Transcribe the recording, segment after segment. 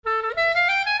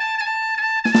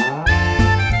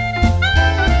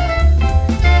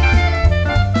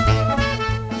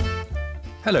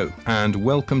Hello, and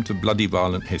welcome to Bloody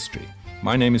Violent History.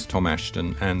 My name is Tom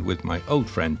Ashton, and with my old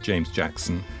friend James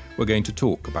Jackson, we're going to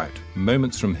talk about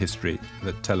moments from history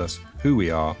that tell us who we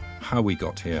are, how we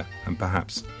got here, and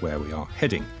perhaps where we are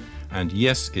heading. And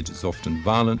yes, it is often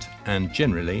violent and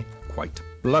generally quite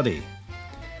bloody.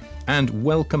 And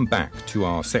welcome back to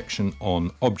our section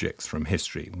on objects from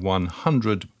history,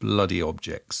 100 bloody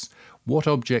objects. What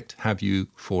object have you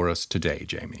for us today,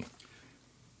 Jamie?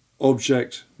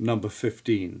 Object number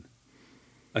 15,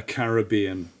 a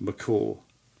Caribbean macaw.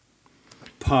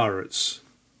 Pirates,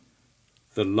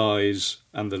 the lies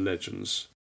and the legends.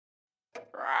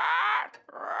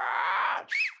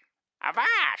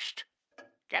 Avast!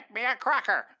 Get me a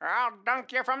cracker, or I'll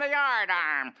dunk you from the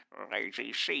yardarm,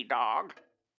 lazy sea dog.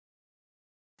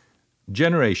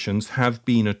 Generations have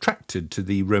been attracted to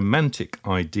the romantic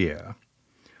idea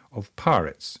of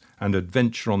pirates and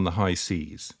adventure on the high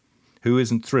seas. Who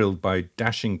isn't thrilled by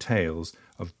dashing tales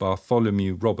of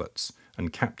Bartholomew Roberts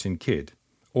and Captain Kidd,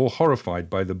 or horrified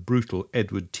by the brutal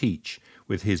Edward Teach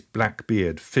with his black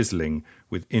beard fizzling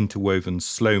with interwoven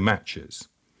slow matches,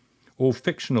 or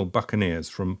fictional buccaneers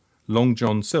from Long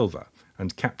John Silver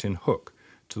and Captain Hook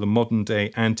to the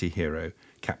modern-day anti-hero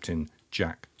Captain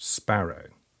Jack Sparrow.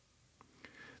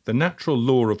 The natural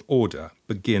law of order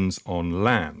begins on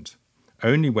land.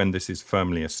 Only when this is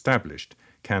firmly established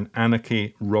can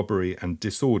anarchy, robbery, and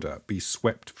disorder be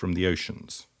swept from the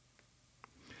oceans.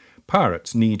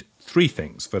 Pirates need three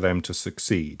things for them to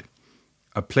succeed: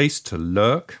 a place to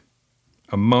lurk,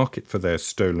 a market for their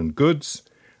stolen goods,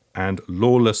 and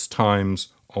lawless times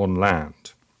on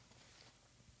land.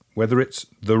 Whether it's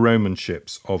the Roman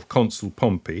ships of Consul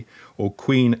Pompey or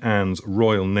Queen Anne's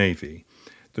Royal Navy,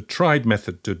 the tried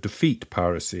method to defeat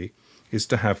piracy is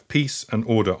to have peace and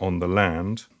order on the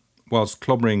land, whilst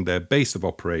clobbering their base of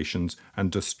operations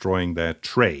and destroying their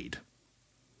trade.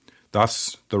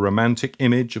 Thus, the romantic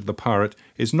image of the pirate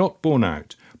is not borne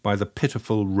out by the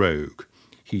pitiful rogue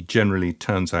he generally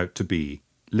turns out to be,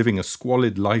 living a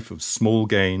squalid life of small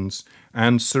gains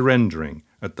and surrendering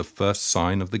at the first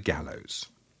sign of the gallows.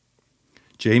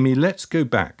 Jamie, let's go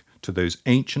back to those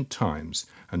ancient times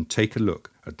and take a look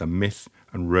at the myth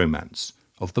and romance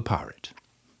of the pirate.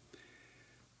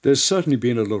 There's certainly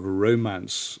been a lot of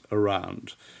romance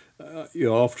around.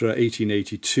 After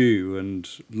 1882 and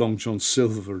Long John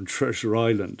Silver and Treasure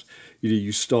Island,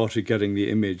 you started getting the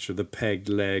image of the pegged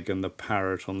leg and the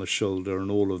parrot on the shoulder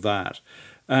and all of that.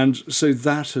 And so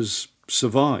that has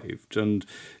survived. And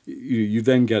you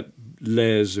then get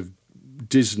layers of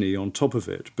Disney on top of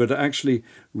it. But actually,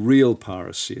 real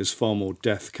piracy is far more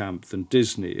death camp than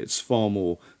Disney. It's far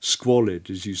more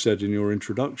squalid, as you said in your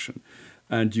introduction.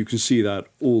 And you can see that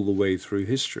all the way through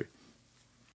history.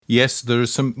 Yes, there are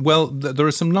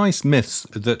some nice myths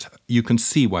that you can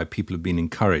see why people have been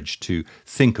encouraged to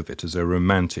think of it as a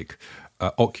romantic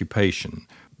occupation.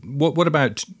 What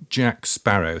about Jack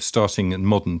Sparrow, starting in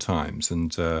modern times,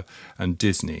 and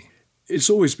Disney? It's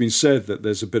always been said that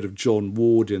there's a bit of John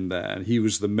Ward in there, and he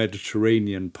was the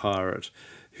Mediterranean pirate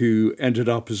who ended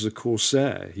up as a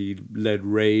corsair. He led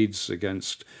raids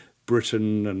against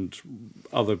Britain and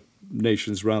other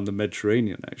nations around the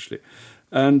Mediterranean, actually.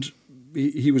 And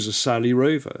he was a Sally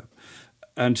rover,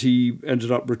 and he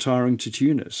ended up retiring to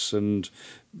Tunis. And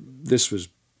this was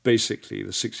basically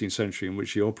the 16th century in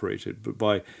which he operated. But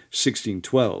by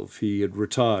 1612, he had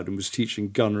retired and was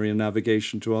teaching gunnery and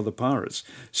navigation to other pirates.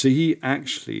 So he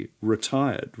actually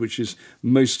retired, which is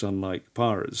most unlike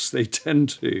pirates. They tend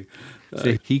to...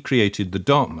 So he created the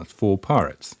Dartmouth for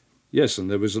pirates. Yes,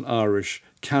 and there was an Irish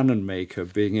cannon maker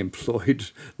being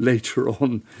employed later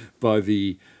on by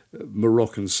the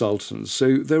Moroccan sultans.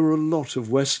 So there were a lot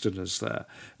of Westerners there,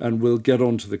 and we'll get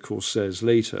on to the Corsairs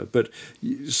later. But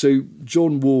so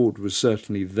John Ward was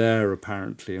certainly there,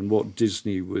 apparently, and what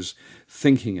Disney was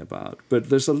thinking about. But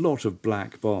there's a lot of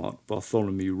Black Bart,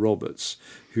 Bartholomew Roberts,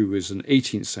 who was an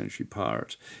 18th century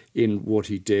pirate in what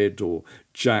he did, or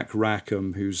Jack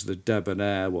Rackham, who's the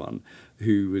debonair one,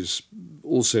 who was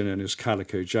also known as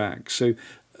Calico Jack. So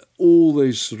all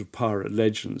those sort of pirate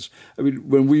legends. I mean,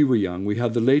 when we were young, we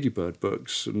had the Ladybird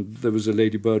books, and there was a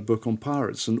Ladybird book on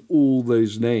pirates, and all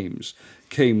those names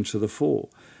came to the fore.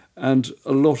 And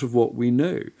a lot of what we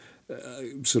know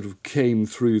sort of came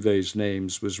through those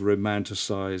names, was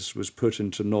romanticized, was put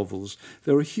into novels.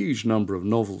 There are a huge number of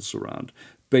novels around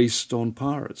based on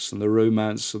pirates and the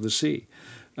romance of the sea.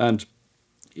 And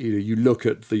you look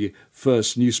at the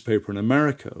first newspaper in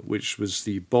America, which was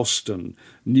the Boston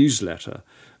Newsletter,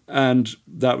 and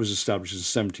that was established in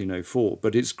 1704.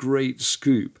 But its great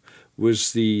scoop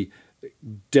was the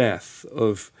death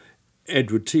of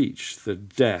Edward Teach, the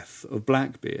death of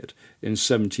Blackbeard in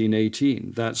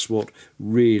 1718. That's what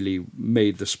really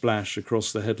made the splash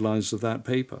across the headlines of that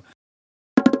paper.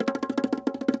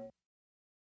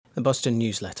 The Boston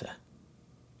Newsletter.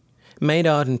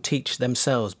 Maynard and Teach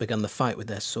themselves began the fight with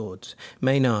their swords,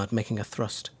 Maynard making a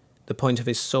thrust, the point of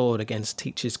his sword against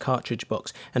Teach's cartridge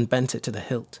box, and bent it to the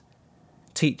hilt.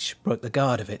 Teach broke the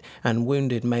guard of it and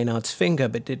wounded Maynard's finger,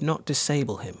 but did not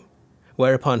disable him,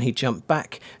 whereupon he jumped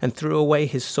back and threw away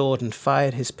his sword and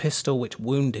fired his pistol, which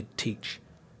wounded Teach.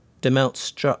 DeMelt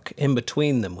struck in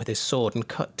between them with his sword and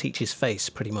cut Teach's face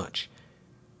pretty much.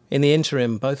 In the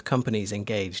interim, both companies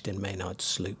engaged in Maynard's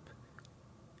sloop.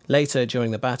 Later,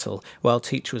 during the battle, while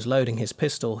Teach was loading his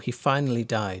pistol, he finally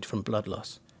died from blood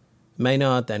loss.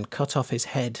 Maynard then cut off his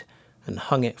head and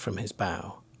hung it from his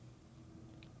bow.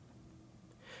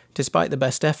 Despite the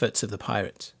best efforts of the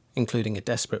pirates, including a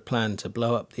desperate plan to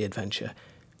blow up the Adventure,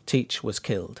 Teach was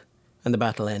killed, and the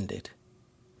battle ended.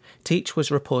 Teach was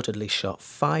reportedly shot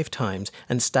 5 times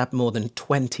and stabbed more than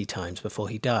 20 times before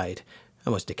he died,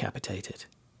 and was decapitated.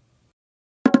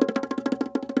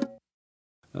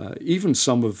 Even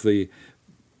some of the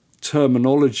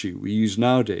terminology we use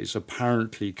nowadays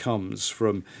apparently comes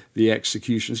from the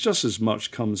executions, just as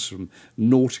much comes from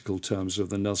nautical terms of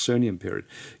the Nelsonian period.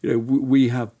 We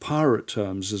have pirate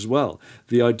terms as well.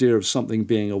 The idea of something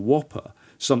being a whopper,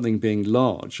 something being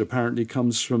large, apparently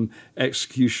comes from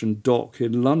Execution Dock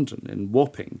in London, in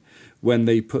Wapping, when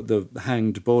they put the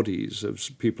hanged bodies of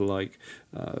people like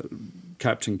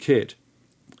Captain Kidd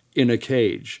in a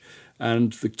cage.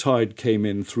 And the tide came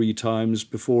in 3 times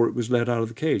before it was let out of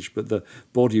the cage. But the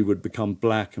body would become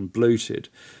black and bloated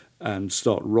and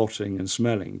start rotting and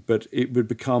smelling. But it would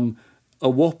become a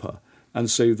whopper. And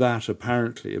so that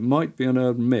apparently, it might be an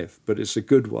urban myth, but it's a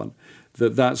good one,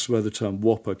 that's where the term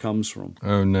whopper comes from.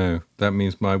 Oh no, that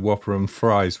means my whopper and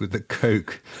fries with the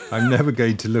Coke. I'm never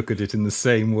going to look at it in the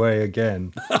same way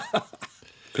again.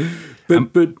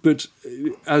 But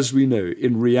as we know,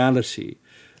 in reality,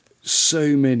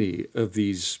 so many of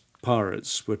these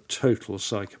pirates were total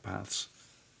psychopaths.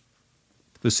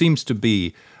 There seems to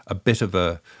be a bit of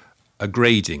a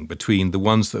grading between the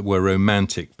ones that were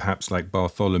romantic, perhaps like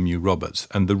Bartholomew Roberts,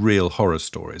 and the real horror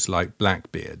stories like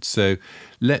Blackbeard. So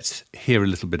let's hear a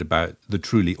little bit about the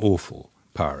truly awful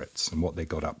pirates and what they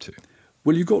got up to.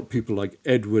 Well, you got people like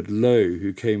Edward Lowe,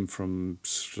 who came from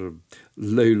sort of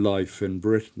low life in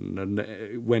Britain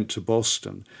and went to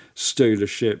Boston, stole a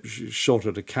ship, shot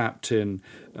at a captain,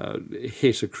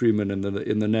 hit a crewman in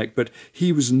the neck. But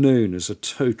he was known as a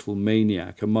total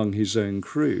maniac among his own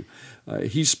crew.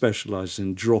 He specialised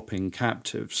in dropping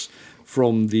captives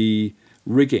from the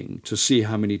rigging to see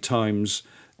how many times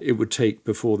it would take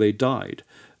before they died.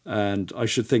 And I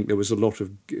should think there was a lot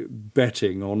of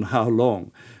betting on how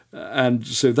long. And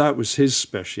so that was his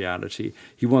speciality.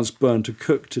 He once burned a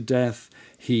cook to death.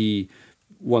 He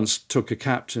once took a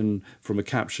captain from a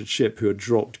captured ship who had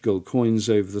dropped gold coins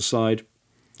over the side,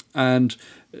 and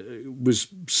was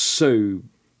so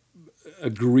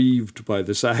aggrieved by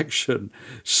this action,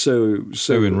 so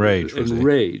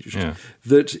enraged yeah,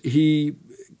 that he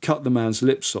cut the man's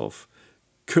lips off,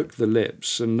 cooked the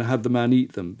lips, and had the man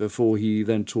eat them before he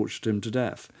then tortured him to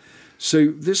death.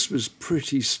 So this was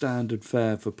pretty standard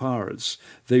fare for pirates.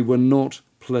 They were not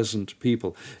pleasant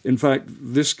people. In fact,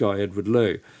 this guy, Edward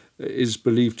Lowe, is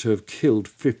believed to have killed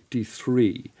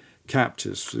 53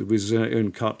 captives with his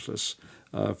own cutlass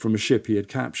from a ship he had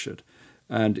captured.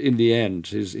 And in the end,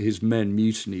 his men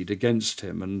mutinied against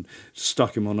him and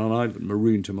stuck him on an island,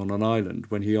 marooned him on an island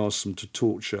when he asked them to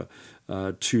torture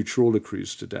 2 trawler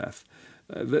crews to death.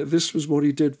 This was what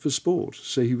he did for sport,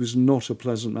 so he was not a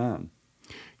pleasant man.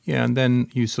 Yeah, and then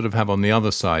you sort of have on the other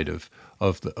side of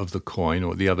the coin,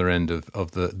 or the other end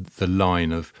of the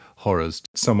line of horrors,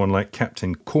 someone like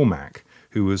Captain Cormac,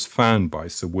 who was found by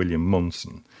Sir William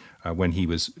Monson when he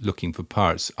was looking for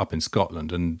pirates up in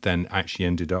Scotland, and then actually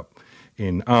ended up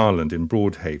in Ireland, in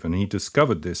Broadhaven. He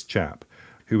discovered this chap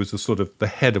who was the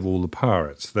head of all the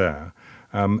pirates there,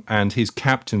 and his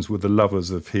captains were the lovers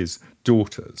of his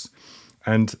daughters.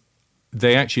 And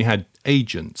they actually had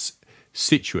agents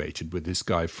situated with this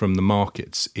guy from the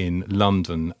markets in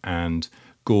London and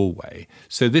Galway.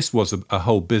 So this was a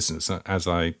whole business. As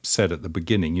I said at the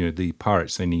beginning, the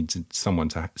pirates, they needed somewhere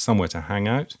to hang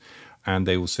out, and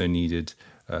they also needed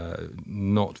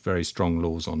not very strong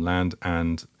laws on land,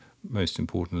 and most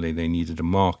importantly, they needed a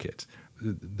market.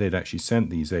 They'd actually sent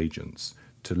these agents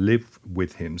to live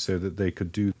with him so that they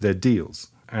could do their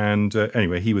deals. And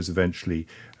anyway, he was eventually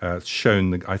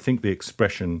shown, I think the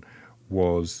expression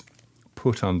was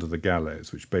put under the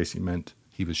gallows, which basically meant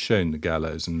he was shown the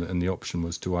gallows, and the option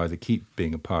was to either keep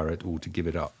being a pirate or to give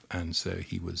it up. And so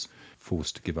he was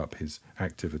forced to give up his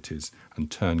activities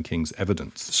and turn King's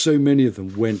evidence. So many of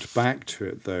them went back to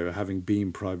it, though, having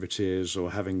been privateers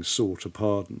or having sought a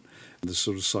pardon. The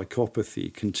sort of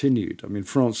psychopathy continued. I mean,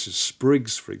 Francis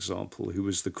Spriggs, for example, who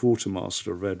was the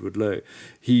quartermaster of Edward Lowe,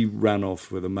 he ran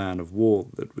off with a man of war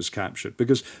that was captured,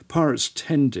 because pirates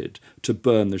tended to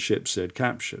burn the ships they had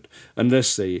captured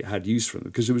unless they had use for them,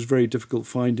 because it was very difficult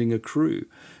finding a crew,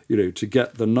 to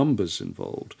get the numbers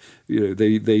involved.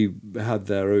 They had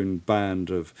their own band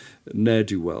of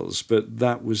ne'er-do-wells, but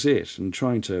that was it. And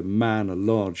trying to man a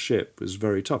large ship was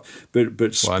very tough.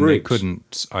 But Spriggs... Well, and they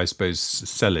couldn't, I suppose,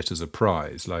 sell it as a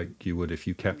prize like you would if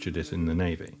you captured it in the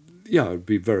Navy. Yeah, it would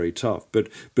be very tough. But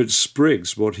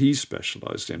Spriggs, what he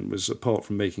specialised in was, apart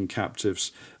from making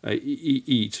captives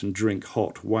eat and drink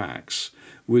hot wax,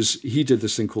 he did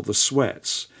this thing called the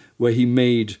sweats, where he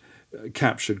made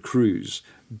captured crews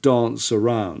dance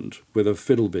around with a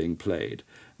fiddle being played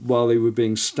while they were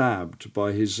being stabbed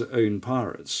by his own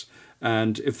pirates.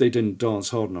 And if they didn't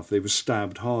dance hard enough, they were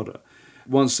stabbed harder.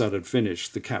 Once that had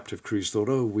finished, the captive crews thought,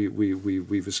 oh,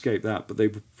 we've escaped that. But they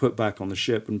were put back on the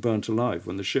ship and burnt alive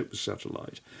when the ship was set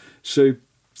alight. So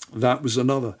that was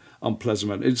another unpleasant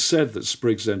one. It's said that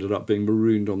Spriggs ended up being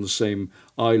marooned on the same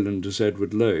island as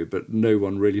Edward Lowe, but no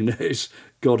one really knows.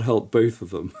 God help both of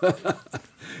them.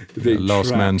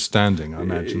 Last man standing, I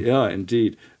imagine. Yeah,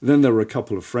 indeed. Then there were a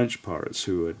couple of French pirates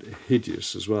who were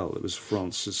hideous as well. There was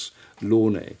Francis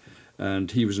Launay,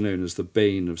 and he was known as the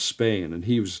Bane of Spain, and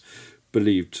he was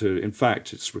believed to, in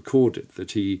fact, it's recorded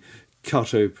that he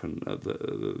cut open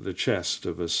the chest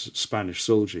of a Spanish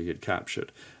soldier he had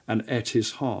captured and ate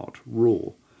his heart raw.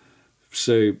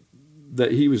 So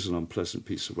that he was an unpleasant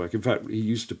piece of work. In fact, he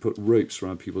used to put ropes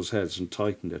around people's heads and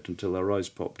tighten it until their eyes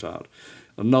popped out.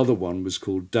 Another one was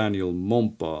called Daniel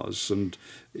Montbaz, and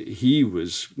he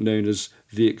was known as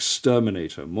the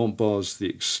Exterminator. Montbaz the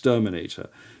Exterminator.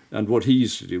 And what he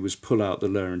used to do was pull out the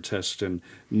lower intestine,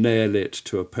 nail it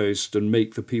to a post, and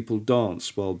make the people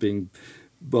dance while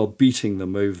beating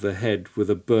them over the head with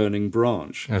a burning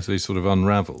branch. As they sort of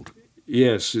unravelled.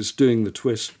 Yes, it's doing the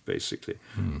twist, basically.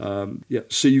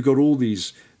 So you got all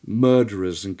these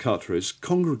murderers and cutthroats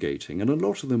congregating, and a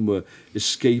lot of them were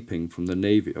escaping from the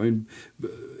Navy. I mean,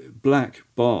 Black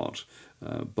Bart,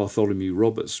 Bartholomew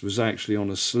Roberts, was actually on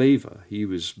a slaver. He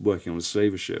was working on a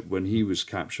slaver ship when he was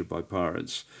captured by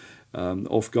pirates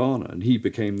off Ghana, and he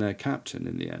became their captain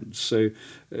in the end. So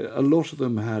a lot of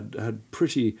them had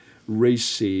pretty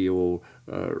racy or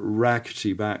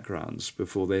rackety backgrounds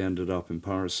before they ended up in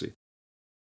piracy.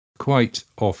 Quite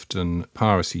often,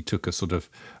 piracy took a sort of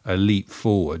a leap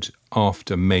forward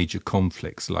after major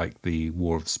conflicts like the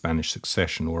War of the Spanish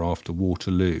Succession or after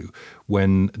Waterloo,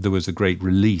 when there was a great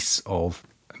release of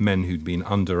men who'd been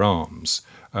under arms.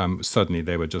 Suddenly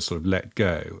they were just sort of let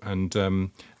go, and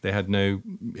they had no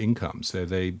income. So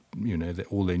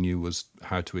all they knew was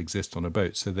how to exist on a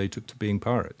boat. So they took to being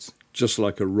pirates. Just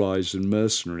like a rise in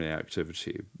mercenary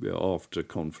activity after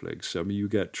conflicts. I mean, you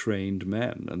get trained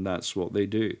men, and that's what they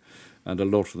do. And a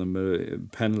lot of them are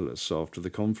penniless after the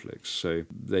conflicts, so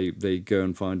they go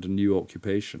and find a new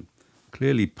occupation.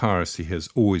 Clearly, piracy has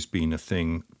always been a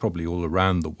thing, probably all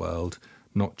around the world,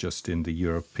 not just in the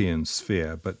European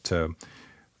sphere, but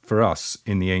for us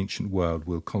in the ancient world,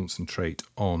 we'll concentrate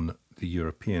on the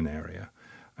European area.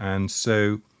 And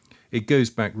so it goes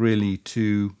back really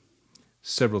to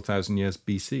several thousand years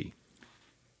BC.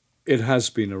 It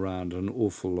has been around an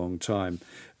awful long time.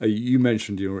 You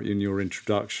mentioned in your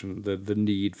introduction the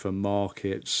need for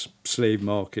markets, slave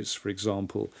markets, for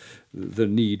example, the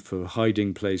need for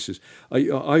hiding places.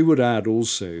 I would add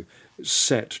also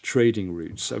set trading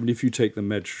routes. I mean, if you take the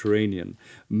Mediterranean,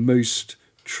 most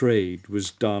trade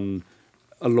was done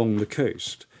along the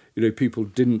coast. People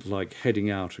didn't like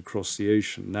heading out across the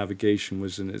ocean. Navigation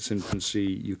was in its infancy.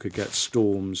 You could get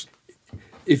storms.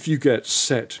 If you get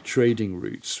set trading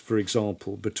routes, for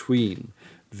example, between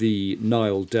the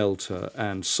Nile Delta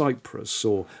and Cyprus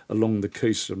or along the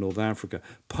coast of North Africa,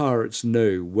 pirates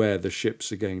know where the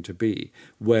ships are going to be,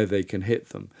 where they can hit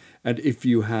them. And if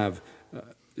you have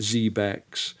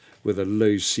xebecs with a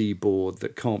low seaboard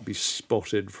that can't be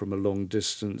spotted from a long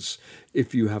distance,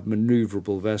 if you have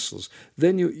manoeuvrable vessels,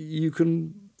 then you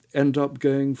can end up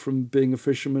going from being a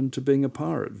fisherman to being a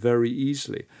pirate very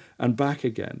easily and back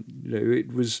again.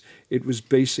 It was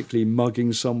basically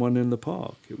mugging someone in the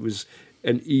park. It was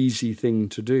an easy thing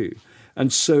to do.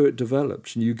 And so it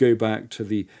developed. And you go back to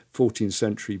the 14th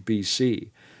century BC,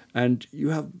 and you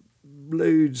have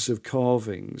loads of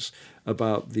carvings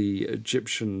about the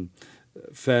Egyptian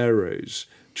pharaohs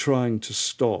trying to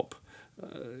stop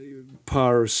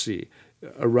piracy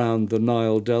around the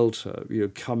Nile Delta,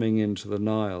 coming into the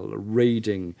Nile,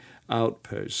 raiding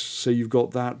outposts. So you've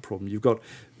got that problem. You've got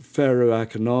Pharaoh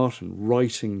Akhenaten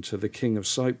writing to the king of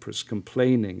Cyprus,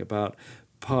 complaining about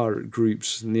pirate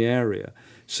groups in the area.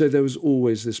 So there was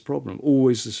always this problem,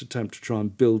 always this attempt to try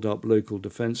and build up local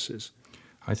defences.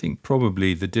 I think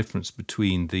probably the difference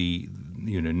between the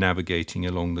navigating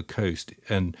along the coast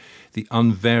and the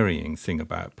unvarying thing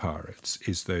about pirates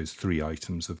is those three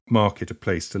items of market, a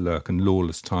place to lurk, and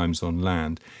lawless times on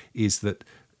land, is that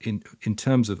in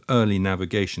terms of early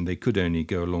navigation, they could only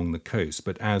go along the coast,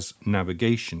 but as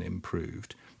navigation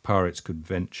improved, pirates could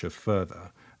venture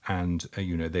further, and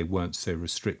they weren't so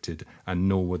restricted, and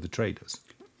nor were the traders.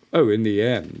 Oh, in the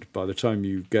end, by the time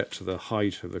you get to the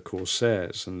height of the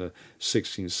Corsairs in the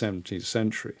 16th, 17th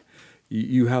century,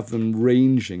 you have them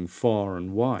ranging far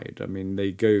and wide. I mean,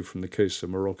 they go from the coast of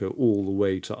Morocco all the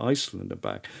way to Iceland and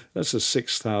back. That's a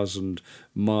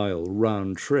 6,000-mile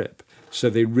round trip. So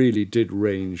they really did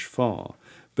range far.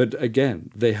 But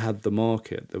again, they had the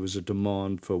market. There was a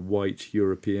demand for white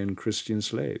European Christian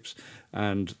slaves,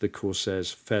 and the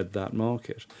Corsairs fed that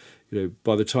market.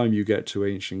 By the time you get to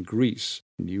ancient Greece,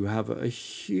 you have a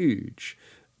huge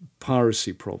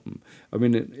piracy problem. I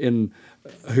mean, in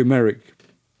Homeric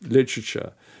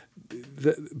literature,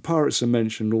 the pirates are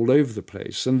mentioned all over the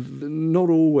place, and not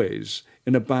always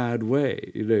in a bad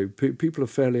way. People are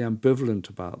fairly ambivalent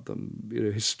about them.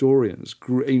 Historians,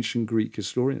 ancient Greek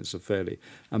historians, are fairly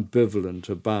ambivalent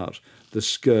about the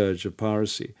scourge of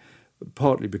piracy,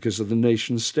 partly because of the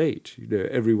nation state.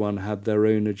 Everyone had their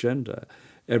own agenda.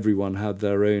 Everyone had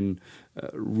their own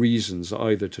reasons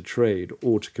either to trade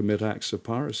or to commit acts of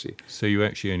piracy. So you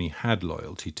actually only had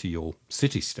loyalty to your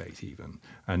city-state even,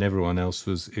 and everyone else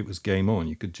it was game on.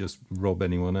 You could just rob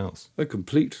anyone else. Oh,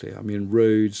 completely. I mean,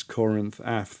 Rhodes, Corinth,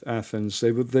 Athens,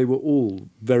 they were all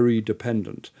very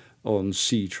dependent on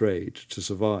sea trade to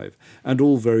survive, and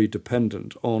all very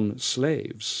dependent on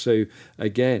slaves. So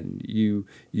again,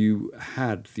 you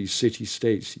had these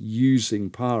city-states using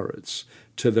pirates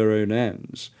to their own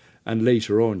ends. And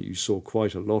later on, you saw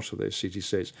quite a lot of those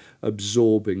city-states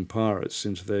absorbing pirates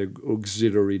into their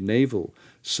auxiliary naval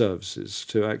services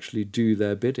to actually do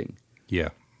their bidding. Yeah,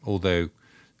 although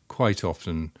quite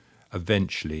often,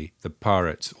 eventually, the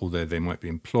pirates, although they might be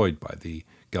employed by the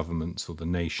governments or the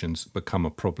nations, become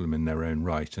a problem in their own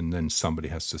right, and then somebody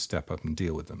has to step up and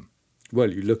deal with them.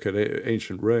 Well, you look at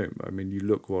ancient Rome. I mean, you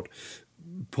look what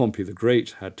Pompey the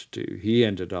Great had to do. He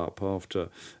ended up, after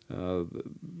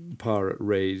pirate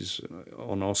raids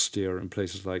on Ostia and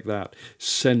places like that,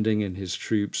 sending in his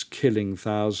troops, killing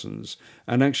thousands,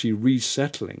 and actually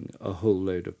resettling a whole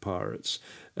load of pirates.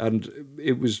 And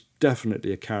it was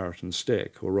definitely a carrot and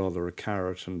stick, or rather a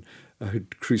carrot and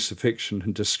crucifixion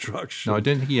and destruction. No, I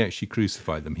don't think he actually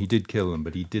crucified them. He did kill them,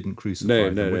 but he didn't crucify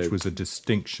them, which was a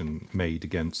distinction made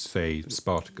against, say,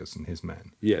 Spartacus and his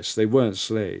men. Yes, they weren't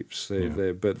slaves,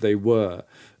 but they were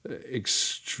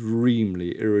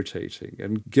extremely irritating.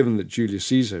 And given that Julius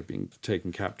Caesar had been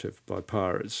taken captive by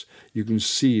pirates, you can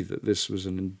see that this was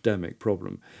an endemic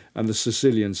problem. And the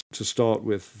Sicilians, to start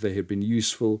with, they had been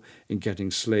useful in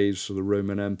getting slaves for the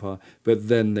Roman Empire, but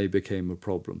then they became a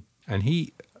problem. And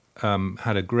he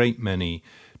had a great many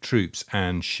troops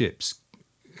and ships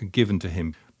given to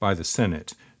him by the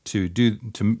Senate to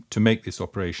make this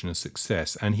operation a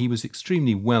success. And he was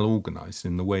extremely well organized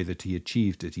in the way that he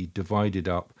achieved it. He divided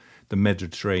up the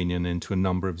Mediterranean into a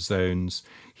number of zones.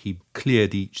 He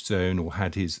cleared each zone, or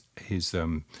had his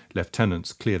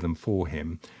lieutenants clear them for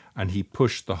him, and he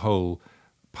pushed the whole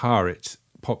pirate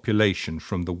population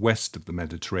from the west of the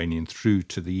Mediterranean through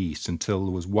to the east, until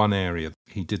there was one area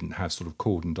he didn't have sort of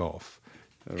cordoned off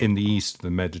in the east of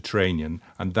the Mediterranean,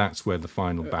 and that's where the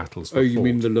final battles were fought. Oh, you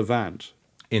mean the Levant?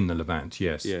 In the Levant,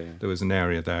 yes. Yeah. There was an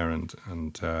area there,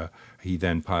 and he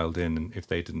then piled in, and if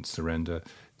they didn't surrender,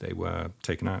 they were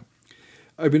taken out.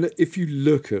 I mean, if you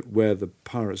look at where the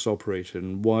pirates operated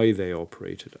and why they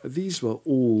operated, these were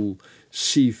all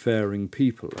seafaring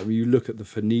people. I mean, you look at the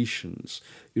Phoenicians,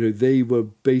 they were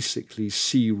basically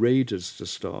sea raiders to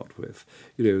start with,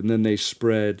 and then they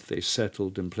spread, they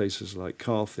settled in places like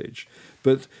Carthage.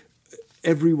 But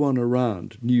everyone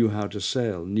around knew how to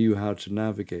sail, knew how to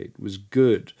navigate, was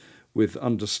good with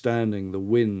understanding the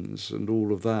winds and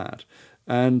all of that.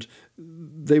 And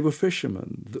they were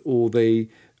fishermen, or they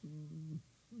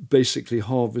basically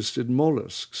harvested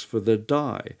mollusks for their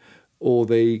dye, or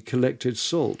they collected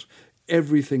salt.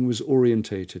 Everything was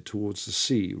orientated towards the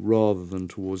sea rather than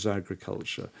towards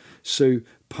agriculture. So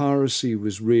piracy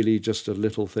was really just a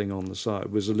little thing on the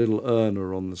side, was a little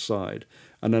earner on the side,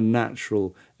 and a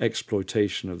natural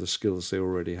exploitation of the skills they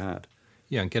already had.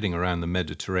 Yeah, and getting around the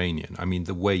Mediterranean. I mean,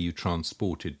 the way you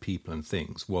transported people and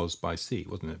things was by sea,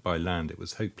 wasn't it? By land, it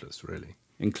was hopeless, really.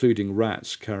 Including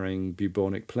rats carrying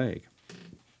bubonic plague.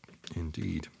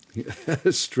 Indeed.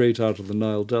 Straight out of the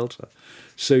Nile Delta.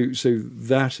 So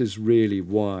that is really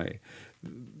why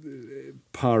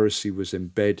piracy was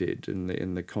embedded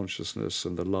in the consciousness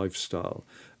and the lifestyle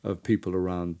of people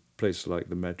around places like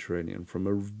the Mediterranean from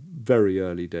a very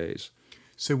early days.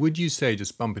 So would you say,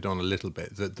 just bump it on a little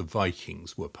bit, that the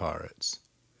Vikings were pirates?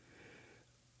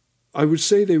 I would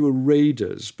say they were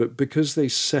raiders, but because they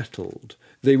settled,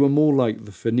 they were more like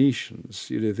the Phoenicians.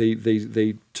 You know,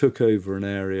 they took over an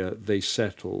area, they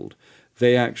settled.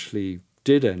 They actually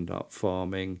did end up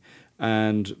farming,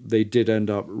 and they did end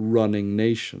up running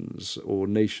nations or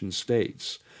nation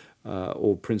states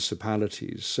or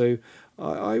principalities. So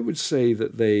I would say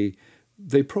that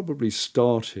they probably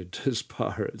started as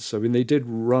pirates. I mean, they did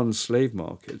run slave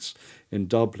markets in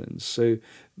Dublin, so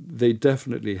they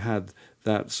definitely had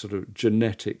that sort of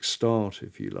genetic start,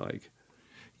 if you like.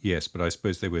 Yes, but I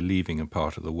suppose they were leaving a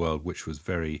part of the world which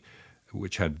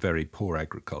had very poor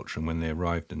agriculture, and when they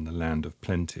arrived in the land of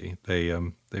plenty, they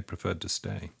preferred to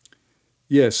stay.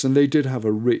 Yes, and they did have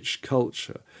a rich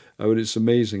culture. I mean, it's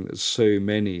amazing that so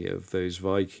many of those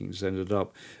Vikings ended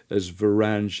up as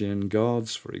Varangian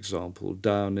guards, for example,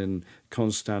 down in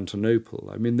Constantinople.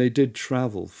 I mean, they did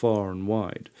travel far and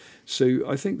wide. So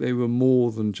I think they were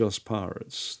more than just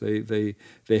pirates. They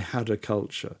had a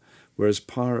culture, whereas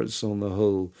pirates on the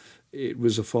whole, it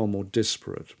was a far more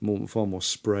disparate, far more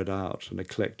spread out and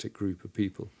eclectic group of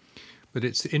people. But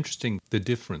it's interesting, the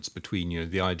difference between,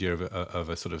 the idea of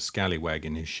a sort of scallywag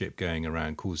in his ship going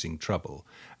around causing trouble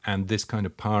and this kind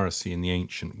of piracy in the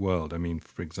ancient world. I mean,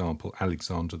 for example,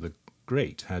 Alexander the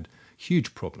Great had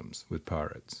huge problems with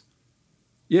pirates.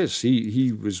 Yes,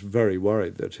 he was very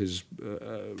worried that his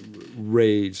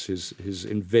raids, his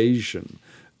invasion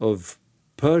of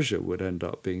Persia would end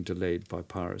up being delayed by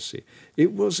piracy.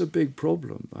 It was a big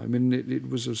problem. I mean, it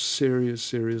was a serious,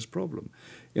 serious problem,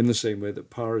 in the same way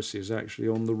that piracy is actually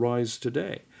on the rise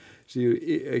today. So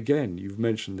again, you've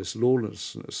mentioned this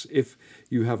lawlessness. If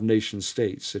you have nation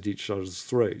states at each other's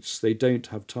throats, they don't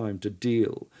have time to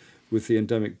deal with the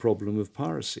endemic problem of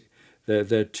piracy.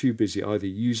 They're too busy either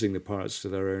using the pirates to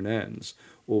their own ends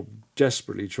or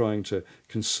desperately trying to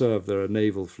conserve their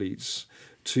naval fleets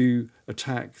to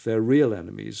attack their real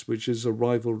enemies, which is a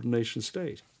rival nation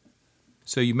state.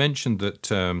 So you mentioned that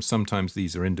sometimes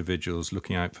these are individuals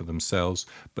looking out for themselves,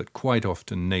 but quite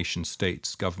often nation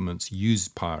states, governments use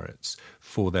pirates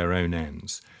for their own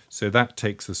ends. So that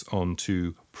takes us on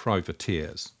to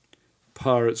privateers.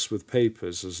 Pirates with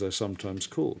papers, as they're sometimes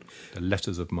called. The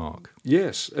letters of marque.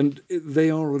 Yes, and they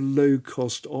are a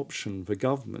low-cost option for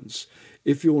governments.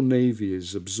 If your navy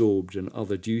is absorbed in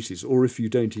other duties, or if you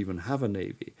don't even have a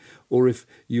navy, or if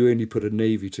you only put a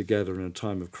navy together in a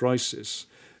time of crisis,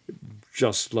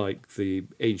 just like the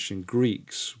ancient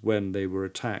Greeks when they were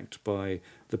attacked by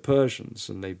the Persians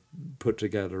and they put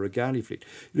together a galley fleet.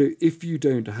 If you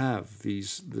don't have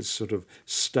this sort of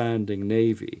standing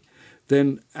navy,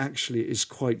 then actually it's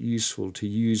quite useful to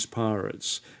use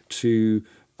pirates to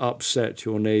upset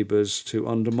your neighbours, to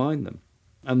undermine them.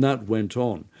 And that went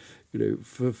on,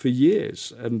 for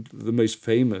years. And the most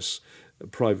famous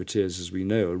privateers, as we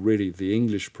know, are really the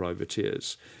English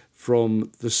privateers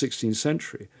from the 16th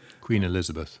century. Queen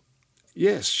Elizabeth.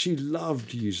 Yes, she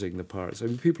loved using the pirates. I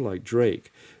mean, people like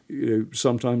Drake,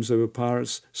 sometimes they were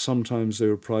pirates, sometimes they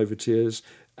were privateers,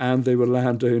 and they were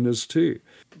landowners too.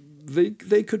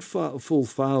 They could fall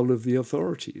foul of the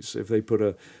authorities if they put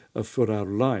a foot out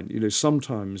of line.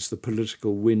 Sometimes the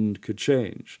political wind could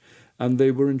change, and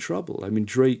they were in trouble. I mean,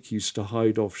 Drake used to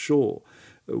hide offshore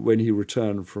when he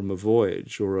returned from a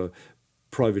voyage or a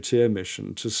privateer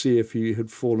mission to see if he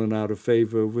had fallen out of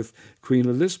favour with Queen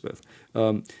Elizabeth.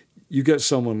 You get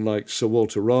someone like Sir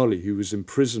Walter Raleigh, who was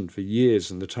imprisoned for years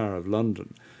in the Tower of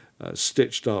London,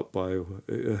 stitched up by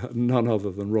none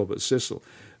other than Robert Cecil.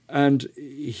 And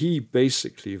he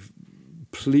basically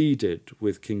pleaded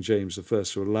with King James I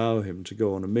to allow him to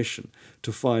go on a mission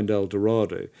to find El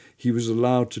Dorado. He was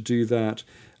allowed to do that.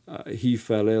 He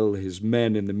fell ill. His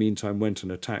men, in the meantime, went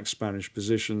and attacked Spanish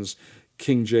positions.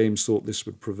 King James thought this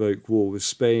would provoke war with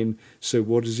Spain. So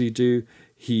what does he do?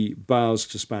 He bows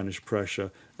to Spanish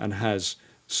pressure and has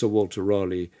Sir Walter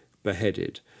Raleigh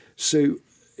beheaded. So,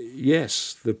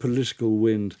 yes, the political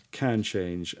wind can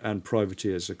change and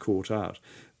privateers are caught out.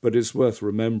 But it's worth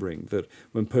remembering that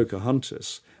when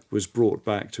Pocahontas was brought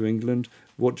back to England,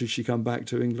 what did she come back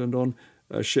to England on?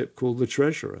 A ship called the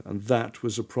Treasurer, and that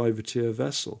was a privateer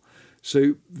vessel.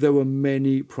 So there were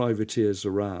many privateers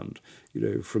around.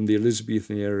 From the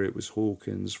Elizabethan era, it was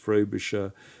Hawkins,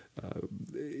 Frobisher,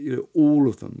 all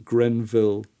of them,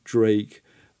 Grenville, Drake,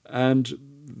 and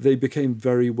they became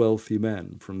very wealthy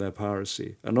men from their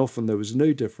piracy. And often there was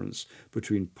no difference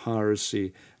between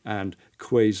piracy and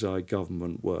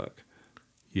quasi-government work.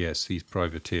 Yes, these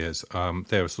privateers,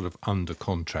 they were sort of under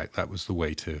contract. That was the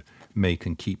way to make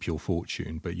and keep your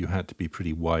fortune, but you had to be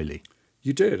pretty wily.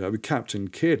 You did. I mean, Captain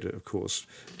Kidd, of course,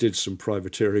 did some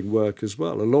privateering work as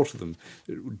well. A lot of them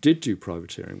did do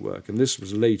privateering work, and this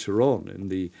was later on in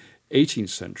the 18th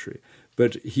century.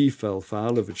 But he fell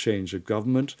foul of a change of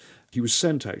government. He was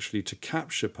sent, actually, to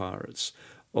capture pirates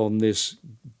on this,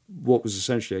 what was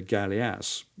essentially a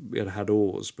galleass. It had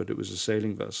oars, but it was a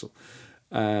sailing vessel.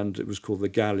 And it was called the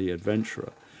Galley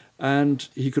Adventurer. And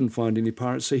he couldn't find any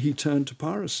pirates, so he turned to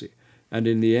piracy. And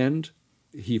in the end,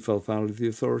 he fell foul of the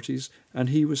authorities, and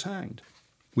he was hanged.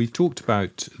 We've talked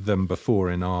about them before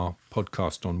in our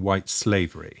podcast on white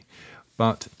slavery,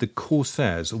 but the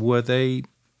Corsairs, were they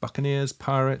buccaneers,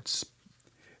 pirates?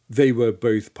 They were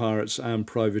both pirates and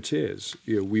privateers.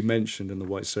 We mentioned in the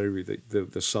white slavery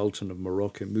the Sultan of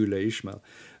Morocco, Moulay Ismail,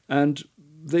 and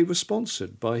they were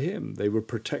sponsored by him. They were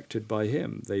protected by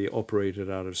him. They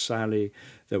operated out of Salé.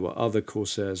 There were other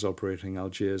Corsairs operating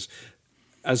Algiers.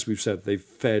 As we've said, they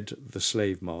fed the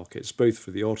slave markets, both for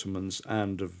the Ottomans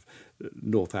and of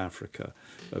North Africa,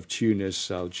 of Tunis,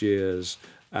 Algiers,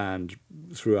 and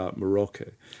throughout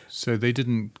Morocco. So they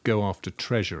didn't go after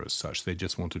treasure as such, they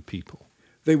just wanted people.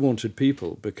 They wanted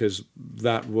people because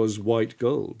that was white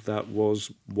gold, that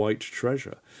was white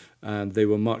treasure, and they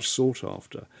were much sought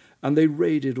after. And they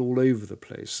raided all over the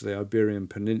place, the Iberian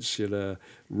Peninsula,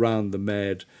 round the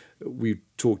Med. We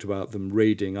talked about them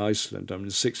raiding Iceland. In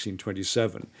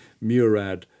 1627,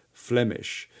 Murad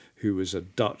Flemish, who was a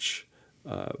Dutch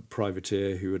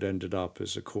privateer who had ended up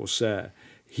as a corsair,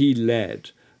 he led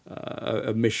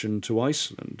a mission to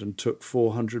Iceland and took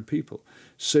 400 people.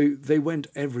 So they went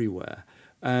everywhere.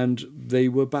 And they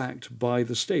were backed by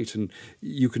the state. And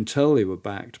you can tell they were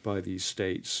backed by these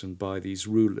states and by these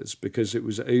rulers because it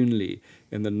was only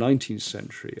in the 19th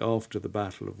century, after the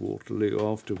Battle of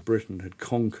Waterloo, after Britain had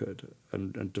conquered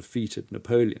and defeated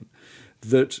Napoleon,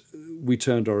 that we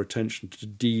turned our attention to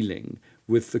dealing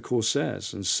with the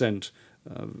Corsairs and sent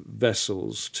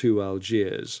vessels to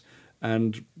Algiers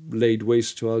and laid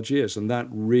waste to Algiers. And that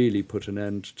really put an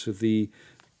end to the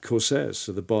Corsairs,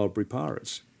 to the Barbary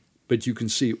pirates. But you can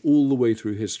see all the way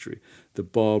through history the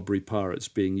Barbary pirates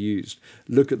being used.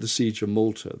 Look at the siege of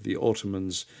Malta. The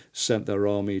Ottomans sent their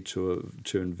army to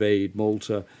invade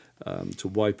Malta, to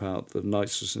wipe out the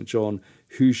Knights of St. John.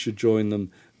 Who should join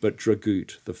them but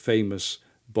Dragut, the famous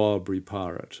Barbary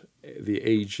pirate, the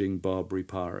aging Barbary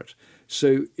pirate.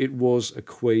 So it was a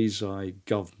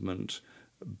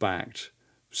quasi-government-backed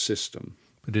system.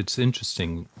 But it's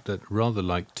interesting that rather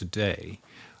like today,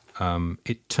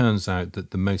 it turns out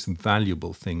that the most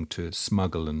valuable thing to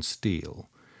smuggle and steal,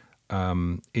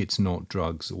 it's not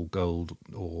drugs or gold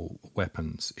or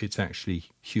weapons. It's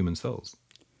actually human souls.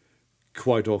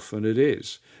 Quite often it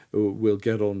is. We'll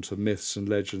get on to myths and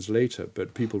legends later,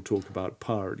 but people talk about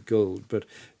pirate gold. But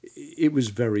it was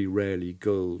very rarely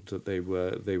gold that they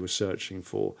were searching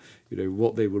for.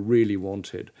 What they were really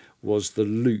wanted was the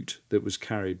loot that was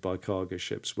carried by cargo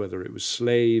ships, whether it was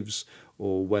slaves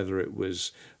or whether it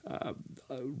was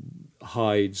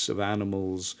hides of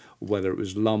animals, or whether it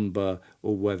was lumber,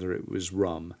 or whether it was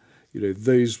rum.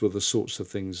 Those were the sorts of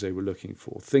things they were looking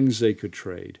for, things they could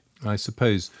trade. I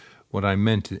suppose what I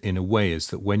meant in a way is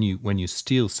that when you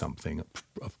steal something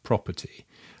of property,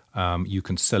 you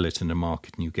can sell it in a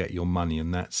market and you get your money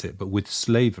and that's it. But with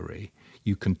slavery,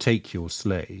 you can take your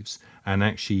slaves and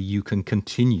actually you can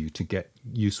continue to get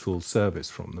useful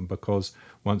service from them because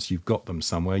once you've got them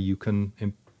somewhere, you can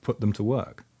put them to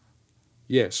work.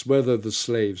 Yes, whether the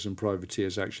slaves and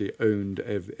privateers actually owned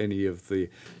any of the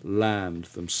land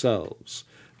themselves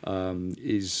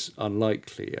is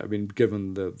unlikely. I mean,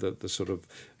 given the sort of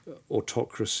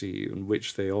autocracy in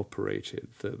which they operated,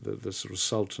 the sort of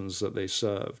sultans that they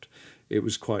served, it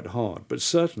was quite hard. But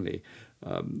certainly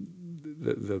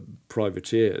the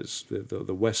privateers,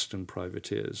 the Western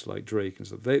privateers like Drake and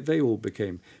stuff, they all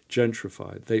became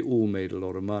gentrified. They all made a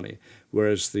lot of money.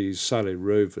 Whereas the Salé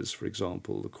rovers, for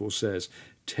example, the Corsairs,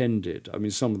 tended, I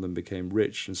mean, some of them became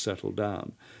rich and settled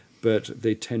down, but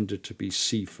they tended to be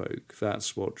sea folk.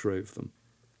 That's what drove them.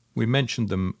 We mentioned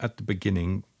them at the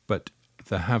beginning, but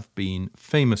there have been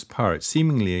famous pirates,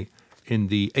 seemingly in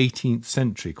the 18th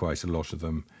century, quite a lot of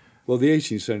them. Well, the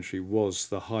 18th century was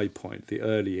the high point. The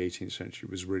early 18th century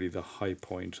was really the high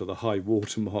point or the high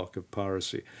watermark of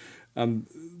piracy. And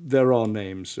there are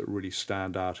names that really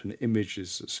stand out and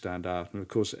images that stand out. And of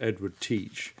course, Edward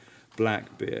Teach,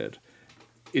 Blackbeard,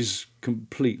 is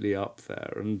completely up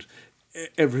there. And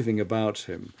everything about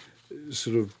him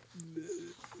sort of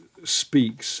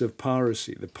speaks of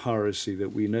piracy, the piracy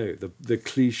that we know, the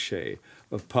cliche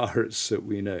of pirates that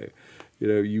we know. You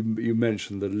know, you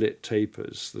mentioned the lit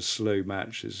tapers, the slow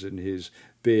matches in his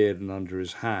beard and under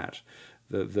his hat,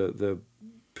 the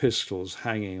pistols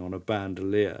hanging on a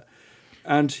bandolier.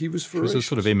 And he was ferocious. It was a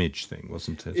sort of image thing,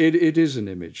 wasn't it? It is an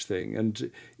image thing,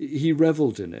 and he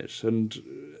revelled in it. And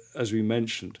as we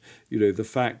mentioned, you know, the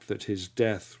fact that his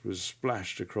death was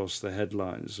splashed across the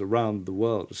headlines around the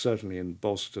world, certainly in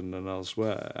Boston and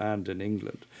elsewhere, and in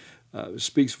England,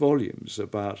 speaks volumes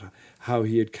about how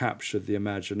he had captured the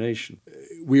imagination.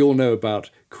 We all know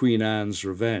about Queen Anne's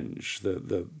Revenge,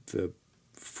 the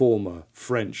former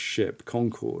French ship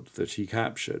Concorde that he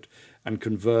captured and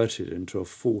converted into a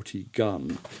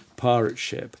 40-gun pirate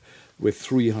ship with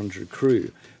 300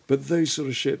 crew. But those sort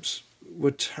of ships were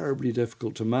terribly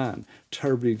difficult to man,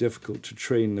 terribly difficult to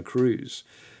train the crews.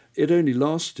 It only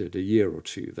lasted a year or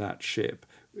two, that ship,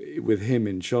 with him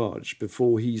in charge,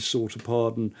 before he sought a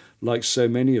pardon like so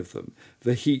many of them.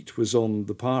 The heat was on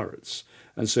the pirates.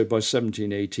 And so by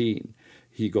 1718,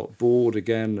 he got bored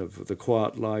again of the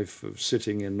quiet life of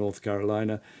sitting in North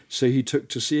Carolina, so he took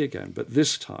to sea again. But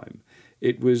this time,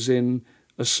 it was in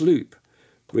a sloop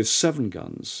with 7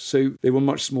 guns. So they were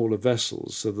much smaller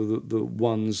vessels, so the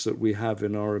ones that we have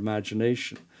in our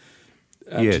imagination.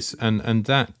 Yes, and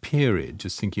that period,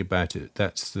 just thinking about it,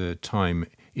 that's the time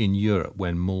in Europe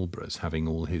when Marlborough's having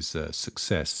all his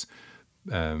success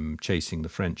chasing the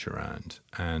French around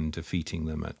and defeating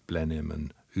them at Blenheim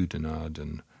and Oudenarde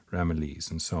and Ramillies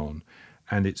and so on.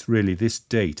 And it's really this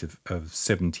date of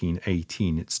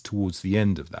 1718, it's towards the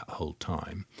end of that whole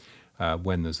time,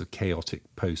 when there's a chaotic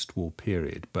post-war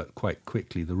period, but quite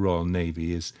quickly the Royal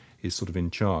Navy is sort of in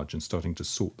charge and starting to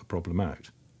sort the problem out.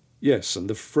 Yes, and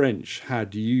the French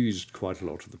had used quite a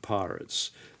lot of the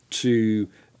pirates to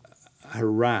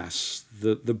harass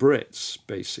the Brits,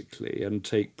 basically, and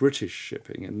take British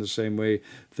shipping in the same way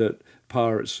that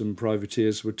pirates and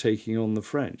privateers were taking on the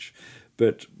French.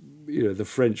 But, you know, the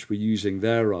French were using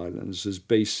their islands as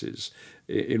bases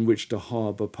in which to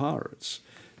harbour pirates.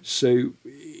 So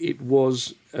it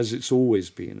was, as it's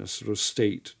always been, a sort of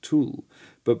state tool.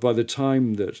 But by the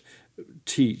time that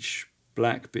Teach,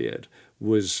 Blackbeard,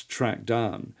 was tracked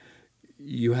down,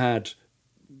 you had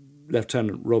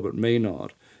Lieutenant Robert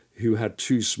Maynard, who had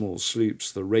 2 small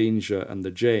sloops, the Ranger and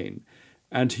the Jane,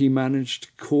 and he managed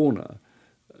to corner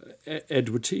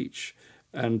Edward Teach.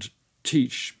 And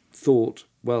Teach thought,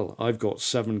 well, I've got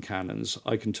 7 cannons,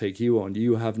 I can take you on,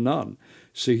 you have none.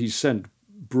 So he sent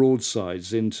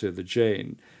broadsides into the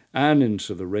Jane and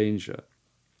into the Ranger,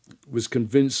 was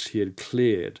convinced he had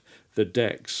cleared the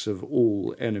decks of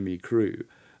all enemy crew,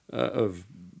 of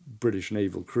British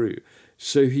naval crew.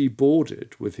 So he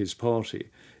boarded with his party.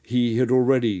 He had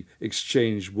already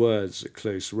exchanged words at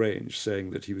close range, saying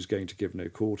that he was going to give no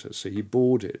quarter. So he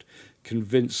boarded,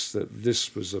 convinced that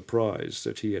this was a prize,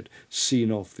 that he had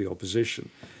seen off the opposition.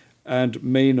 And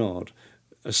Maynard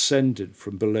ascended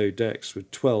from below decks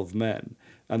with 12 men,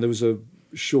 and there was a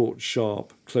short,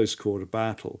 sharp, close-quarter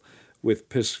battle with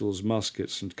pistols,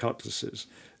 muskets, and cutlasses.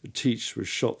 Teach was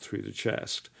shot through the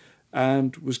chest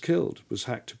and was killed, was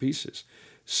hacked to pieces.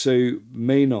 So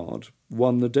Maynard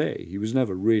won the day. He was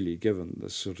never really given the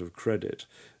sort of credit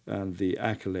and the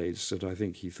accolades that I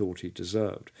think he thought he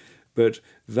deserved. But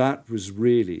that was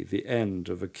really the end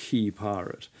of a key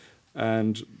pirate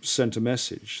and sent a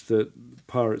message that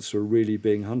pirates are really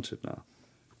being hunted now.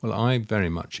 Well, I very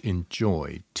much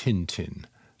enjoyed Tintin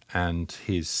and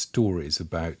his stories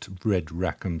about Red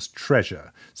Rackham's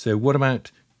treasure. So what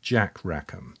about Jack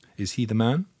Rackham? Is he the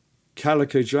man?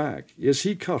 Calico Jack, yes,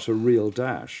 he cut a real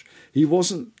dash. He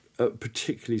wasn't a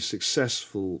particularly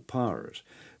successful pirate,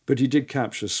 but he did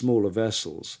capture smaller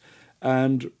vessels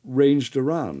and ranged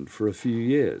around for a few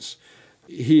years.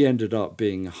 He ended up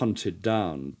being hunted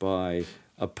down by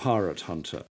a pirate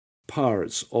hunter.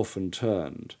 Pirates often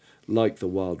turned, like the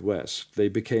Wild West, they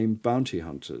became bounty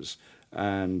hunters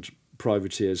and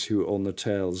privateers who were on the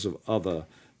tails of other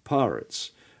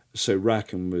pirates. So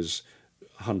Rackham was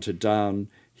hunted down.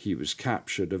 He was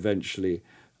captured eventually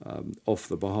off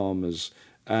the Bahamas,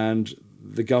 and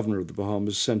the governor of the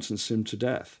Bahamas sentenced him to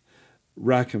death.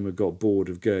 Rackham had got bored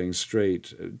of going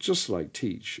straight, just like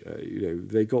Teach.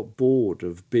 They got bored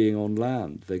of being on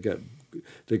land. They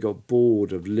got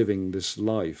bored of living this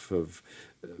life of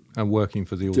and working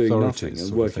for the doing authorities. nothing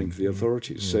and working for the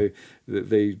authorities. Yeah. So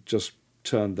they just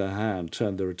turned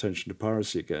their attention to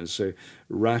piracy again. So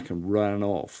Rackham ran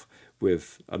off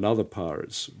with another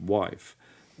pirate's wife,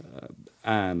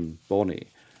 Anne Bonny,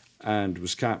 and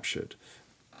was captured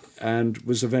and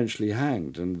was eventually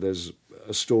hanged. And there's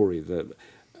a story that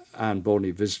Anne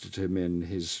Bonny visited him in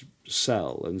his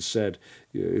cell and said,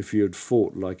 if you had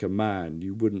fought like a man,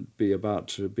 you wouldn't be about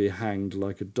to be hanged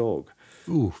like a dog.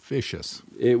 Ooh, vicious.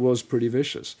 It was pretty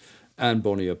vicious. Anne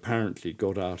Bonny apparently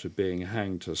got out of being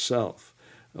hanged herself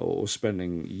or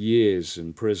spending years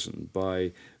in prison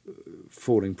by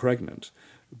falling pregnant.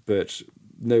 But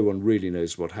no one really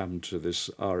knows what happened to this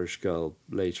Irish girl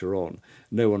later on.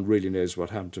 No one really knows what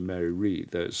happened to Mary Read,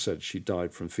 though it's said she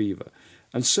died from fever.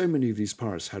 And so many of these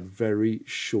pirates had very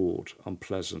short,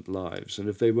 unpleasant lives. And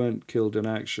if they weren't killed in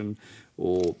action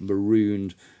or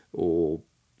marooned or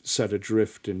set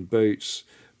adrift in boats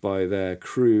by their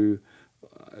crew,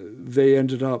 they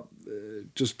ended up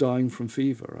just dying from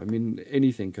fever. I mean,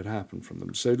 anything could happen from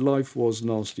them. So life was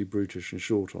nasty, brutish, and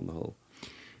short on the whole.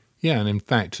 Yeah, and in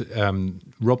fact,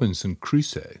 Robinson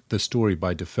Crusoe, the story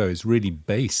by Defoe, is really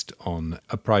based on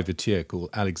a privateer called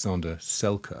Alexander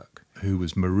Selkirk, who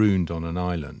was marooned on an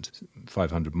island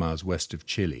 500 miles west of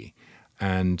Chile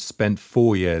and spent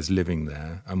 4 years living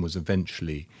there and was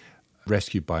eventually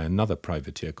rescued by another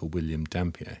privateer called William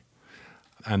Dampier.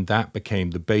 And that became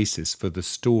the basis for the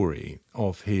story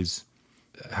of his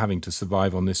having to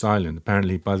survive on this island.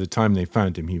 Apparently, by the time they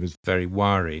found him, he was very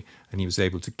wiry and he was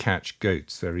able to catch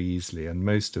goats very easily. And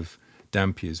most of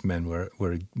Dampier's men were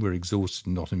exhausted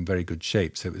and not in very good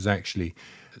shape. So it was actually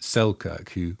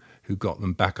Selkirk who got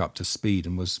them back up to speed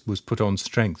and was put on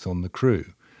strength on the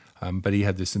crew. But he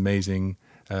had this amazing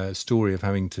story of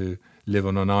having to live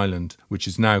on an island which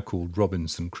is now called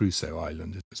Robinson Crusoe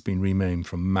Island. It's been renamed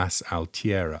from Mas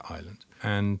Altiera Island.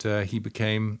 And he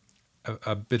became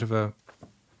a bit of a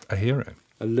hero.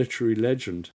 A literary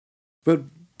legend. But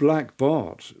Black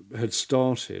Bart had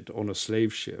started on a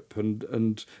slave ship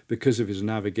and because of his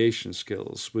navigation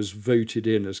skills was voted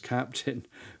in as captain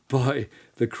by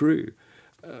the crew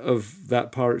of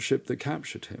that pirate ship that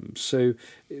captured him. So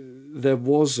there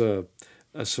was a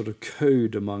sort of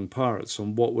code among pirates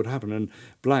on what would happen. And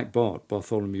Black Bart,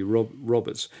 Bartholomew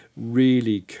Roberts,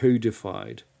 really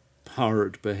codified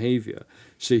pirate behaviour.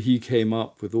 So he came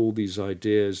up with all these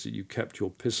ideas that you kept your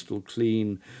pistol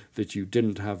clean, that you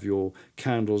didn't have your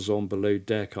candles on below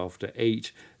deck after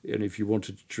 8, and if you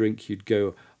wanted to drink, you'd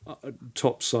go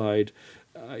topside.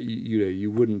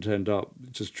 You wouldn't end up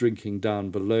just drinking down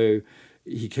below.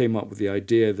 He came up with the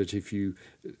idea that if you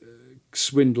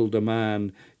swindled a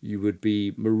man, you would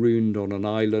be marooned on an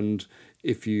island.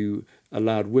 If you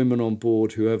allowed women on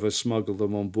board, whoever smuggled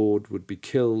them on board would be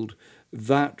killed.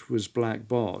 That was Black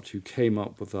Bart who came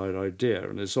up with that idea,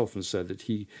 and it's often said that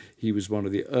he was one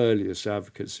of the earliest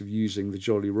advocates of using the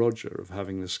Jolly Roger, of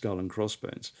having the skull and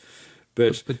crossbones.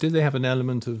 But did they have an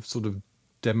element of sort of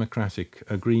democratic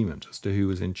agreement as to who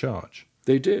was in charge?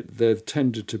 They did. There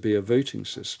tended to be a voting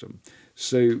system,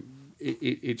 so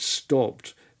it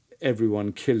stopped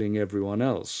everyone killing everyone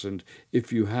else. And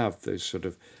if you have those sort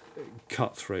of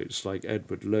cutthroats like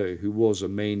Edward Lowe, who was a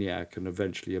maniac and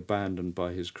eventually abandoned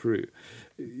by his crew,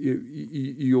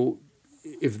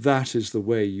 if that is the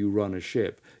way you run a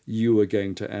ship, you are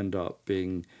going to end up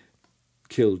being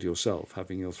killed yourself,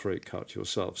 having your throat cut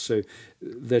yourself. So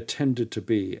there tended to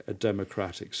be a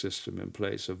democratic system in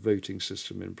place, a voting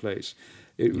system in place.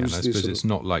 And I suppose it's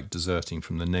not like deserting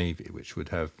from the Navy, which would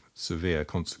have severe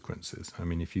consequences. I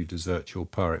mean, if you desert your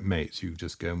pirate mates, you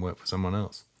just go and work for someone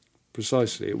else.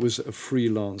 Precisely. It was a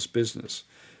freelance business.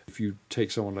 If you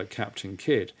take someone like Captain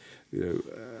Kidd,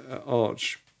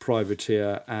 arch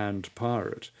privateer and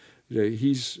pirate,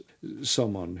 he's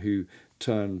someone who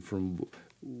turned from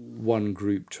one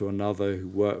group to another, who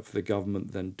worked for the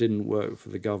government, then didn't work for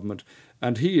the government.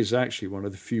 And he is actually one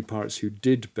of the few pirates who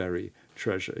did bury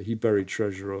treasure. He buried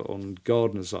treasure on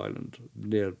Gardiner's Island,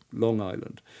 near Long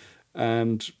Island.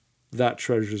 And that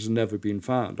treasure has never been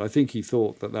found. I think he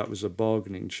thought that was a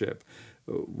bargaining chip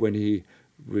when he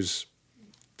was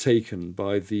taken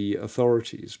by the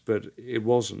authorities, but it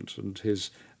wasn't. And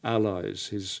his allies,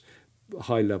 his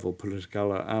high-level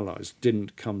political allies,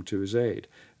 didn't come to his aid.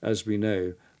 As we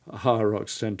know,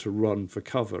 hierarchs tend to run for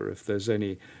cover if there's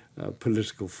any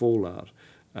political fallout.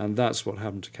 And that's what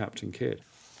happened to Captain Kidd.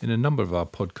 In a number of our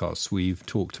podcasts, we've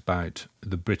talked about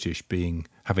the British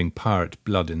having pirate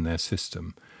blood in their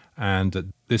system, and that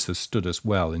this has stood us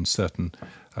well in certain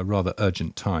rather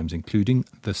urgent times, including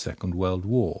the Second World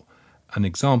War. An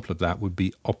example of that would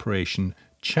be Operation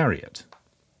Chariot.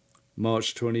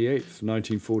 March 28th,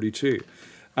 1942.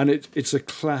 And it's a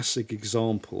classic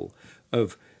example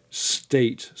of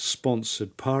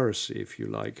state-sponsored piracy, if you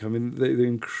like. I mean, they're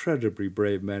incredibly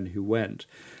brave men who went.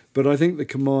 But I think the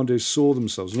commandos saw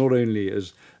themselves not only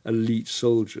as elite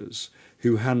soldiers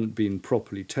who hadn't been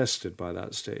properly tested by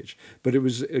that stage, but it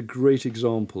was a great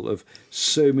example of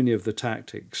so many of the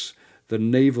tactics, the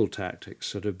naval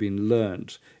tactics that have been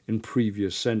learnt in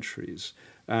previous centuries,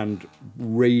 and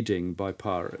raiding by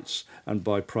pirates and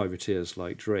by privateers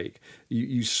like Drake.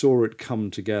 You saw it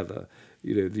come together,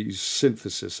 the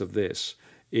synthesis of this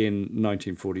in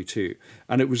 1942.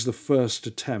 And it was the first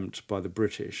attempt by the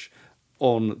British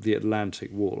on the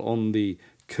Atlantic Wall, on the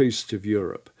coast of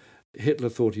Europe. Hitler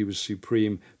thought he was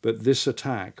supreme, but this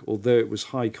attack, although it was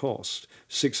high cost,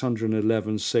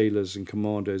 611 sailors and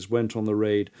commandos went on the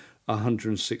raid,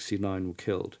 169 were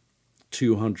killed,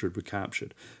 200 were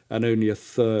captured, and only a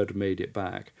third made it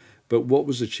back. But what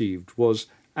was achieved was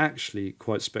actually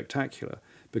quite spectacular,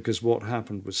 because what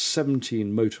happened was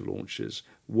 17 motor launches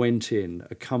went in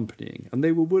accompanying, and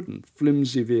they were wooden,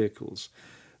 flimsy vehicles,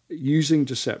 using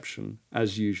deception,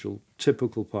 as usual,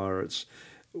 typical pirates,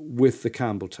 with the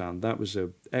Campbelltown. That was a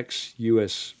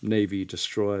ex-US Navy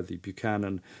destroyer, the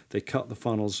Buchanan. They cut the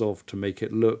funnels off to make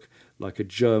it look like a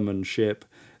German ship.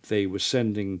 They were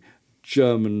sending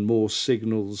German Morse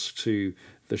signals to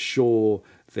the shore.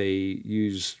 They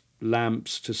used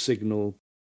lamps to signal.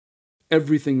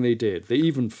 Everything they did. They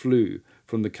even flew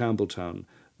from the Campbelltown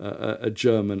a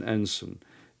German ensign.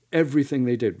 Everything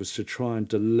they did was to try and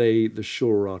delay the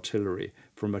shore artillery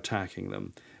from attacking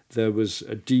them. There was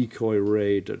a decoy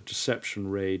raid, a deception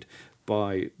raid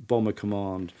by Bomber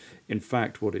Command. In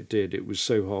fact, what it did, it was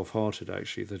so half-hearted,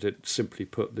 actually, that it simply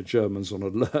put the Germans on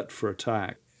alert for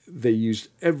attack. They used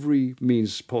every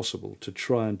means possible to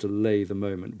try and delay the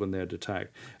moment when they had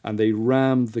attacked. And they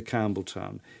rammed the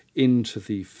Campbelltown into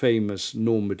the famous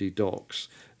Normandy docks,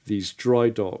 these dry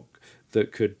dock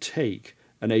that could take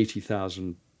an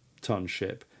 80,000-ton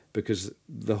ship, because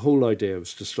the whole idea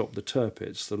was to stop the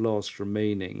Tirpitz, the last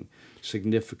remaining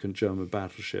significant German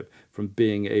battleship, from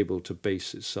being able to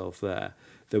base itself there.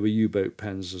 There were U-boat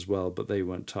pens as well, but they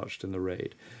weren't touched in the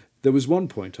raid. There was one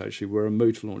point, actually, where a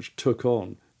motor launch took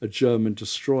on a German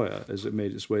destroyer as it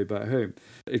made its way back home.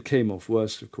 It came off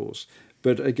worst, of course.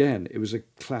 But again, it was a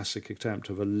classic attempt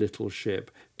of a little ship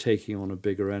taking on a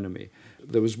bigger enemy.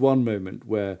 There was one moment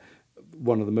where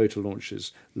one of the motor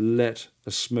launches let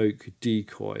a smoke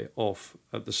decoy off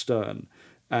at the stern,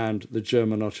 and the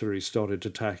German artillery started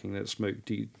attacking that smoke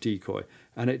decoy.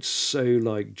 And it's so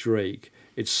like Drake,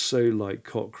 it's so like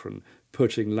Cochrane,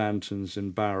 putting lanterns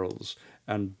in barrels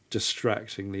and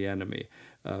distracting the enemy,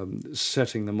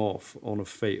 setting them off on a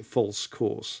false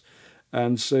course.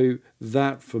 And so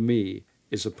that, for me,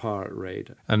 is a pirate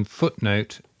raid. And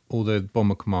footnote, although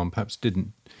Bomber Command perhaps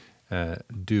didn't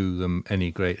do them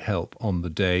any great help on the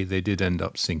day, they did end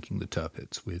up sinking the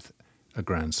Tirpitz with a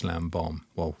Grand Slam bomb.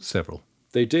 Well, several.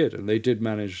 They did, and they did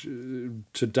manage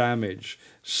to damage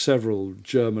several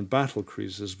German battle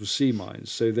cruisers with sea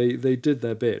mines. So they did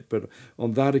their bit. But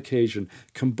on that occasion,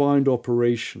 combined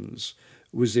operations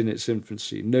was in its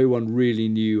infancy. No one really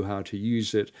knew how to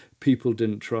use it. People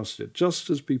didn't trust it, just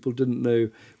as people didn't know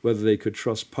whether they could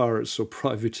trust pirates or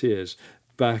privateers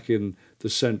back in the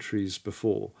centuries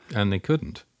before. And they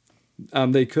couldn't.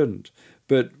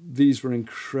 But these were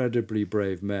incredibly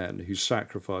brave men who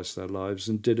sacrificed their lives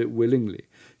and did it willingly,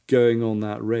 going on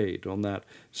that raid, on that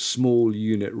small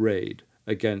unit raid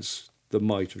against the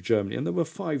might of Germany. And there were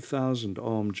 5,000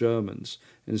 armed Germans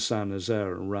in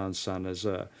Saint-Nazaire and around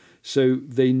Saint-Nazaire. So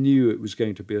they knew it was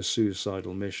going to be a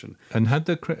suicidal mission. And had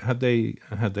they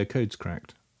had their codes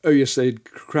cracked? Oh, yes, they'd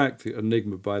cracked the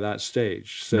Enigma by that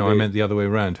stage. So I meant the other way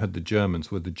around. Had they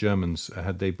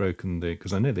broken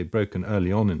because I know they'd broken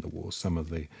early on in the war some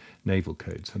of the naval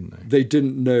codes, hadn't they? They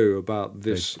didn't know about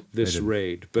this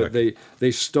raid, but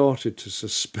they started to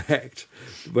suspect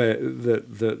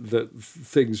that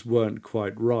things weren't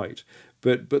quite right.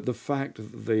 But the fact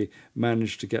that they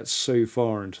managed to get so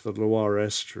far into the Loire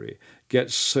estuary,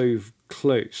 get so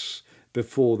close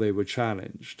before they were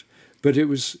challenged. But it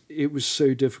was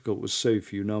so difficult with so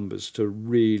few numbers to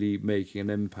really make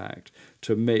an impact,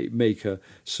 to make a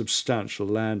substantial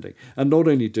landing. And not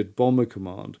only did Bomber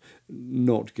Command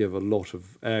not give a lot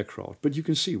of aircraft, but you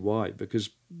can see why, because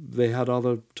they had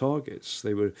other targets.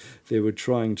 They were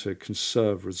trying to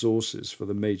conserve resources for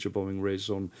the major bombing raids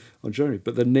on Germany.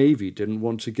 But the Navy didn't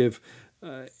want to give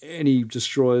any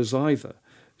destroyers either.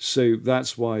 So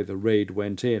that's why the raid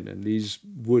went in, and these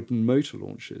wooden motor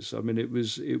launches. I mean, it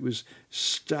was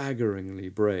staggeringly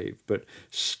brave, but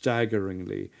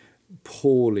staggeringly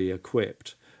poorly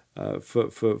equipped for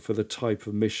the type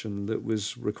of mission that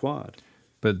was required.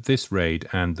 But this raid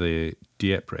and the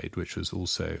Dieppe raid, which was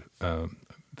also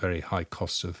very high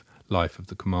cost of life of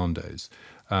the commandos,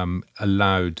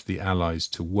 allowed the Allies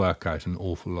to work out an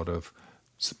awful lot of,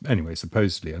 anyway,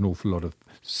 supposedly an awful lot of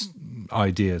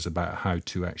ideas about how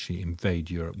to actually invade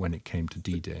Europe when it came to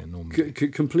D-Day and Normandy.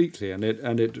 Completely, and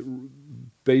it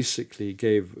basically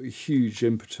gave a huge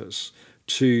impetus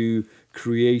to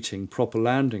creating proper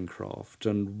landing craft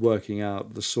and working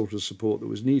out the sort of support that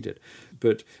was needed.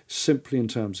 But simply in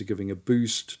terms of giving a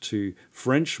boost to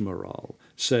French morale,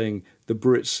 saying the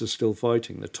Brits are still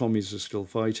fighting, the Tommies are still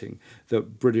fighting,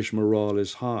 that British morale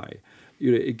is high,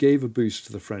 it gave a boost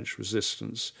to the French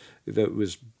resistance that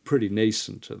was pretty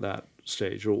nascent at that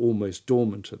stage, or almost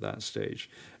dormant at that stage.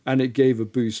 And it gave a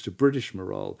boost to British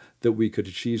morale that we could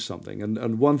achieve something.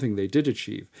 And one thing they did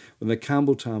achieve, when the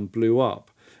Campbelltown blew up,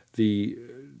 the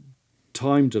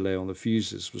time delay on the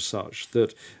fuses was such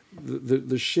that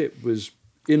the ship was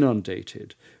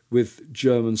inundated with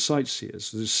German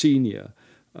sightseers, the senior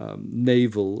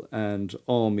naval and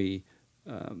army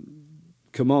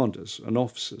commanders and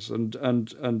officers,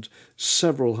 and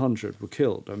several hundred were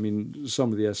killed. I mean,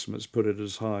 some of the estimates put it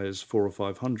as high as 400 or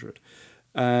 500.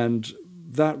 And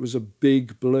that was a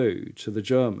big blow to the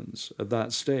Germans at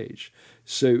that stage.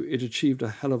 So it achieved a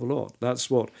hell of a lot. That's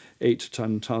what 8 to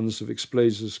 10 tons of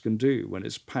explosives can do when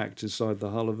it's packed inside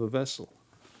the hull of a vessel.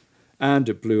 And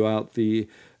it blew out the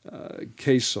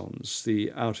caissons,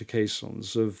 the outer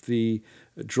caissons of the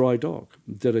dry dock,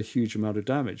 did a huge amount of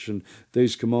damage. And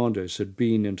those commandos had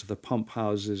been into the pump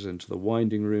houses, into the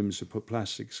winding rooms, had put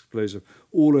plastic explosive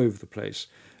all over the place.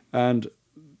 And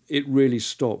it really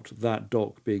stopped that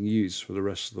dock being used for the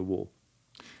rest of the war.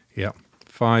 Yeah,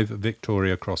 5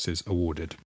 Victoria Crosses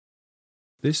awarded.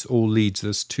 This all leads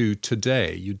us to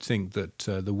today. You'd think that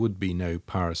there would be no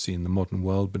piracy in the modern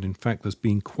world, but in fact there's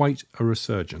been quite a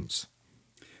resurgence.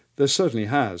 There certainly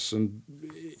has, and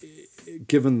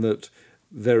given that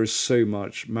there is so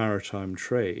much maritime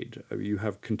trade, you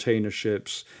have container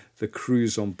ships, the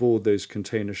crews on board those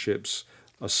container ships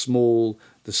are small,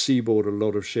 the seaboard of a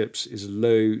lot of ships is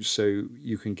low, so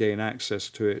you can gain access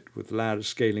to it with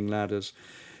scaling ladders.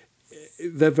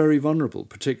 They're very vulnerable,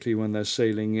 particularly when they're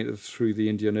sailing through the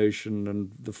Indian Ocean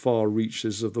and the far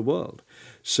reaches of the world.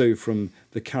 So from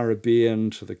the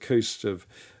Caribbean to the coast of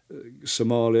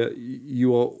Somalia,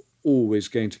 you are always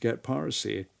going to get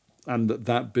piracy. And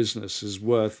that business is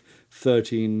worth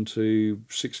 $13 to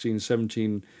 $16,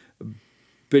 $17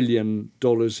 billion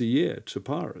a year to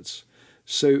pirates.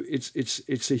 So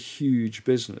it's a huge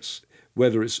business,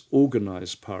 whether it's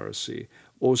organized piracy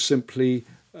or simply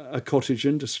a cottage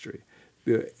industry.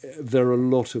 There are a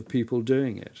lot of people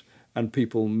doing it, and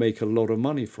people make a lot of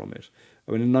money from it.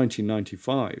 I mean, in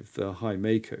 1995, the High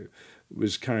Mako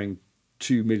was carrying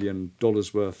 $2 million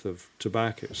worth of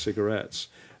tobacco, cigarettes,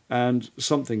 and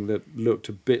something that looked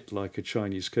a bit like a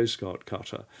Chinese Coast Guard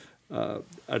cutter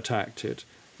attacked it,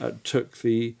 took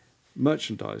the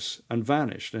merchandise and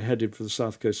vanished and headed for the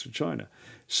south coast of China.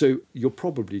 So you're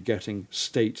probably getting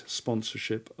state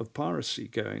sponsorship of piracy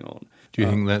going on. Do you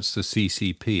think that's the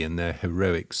CCP and their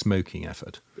heroic smoking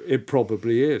effort? It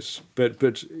probably is, but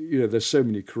there's so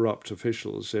many corrupt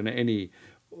officials in any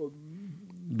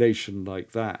nation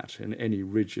like that, in any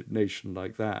rigid nation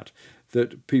like that,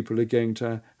 that people are going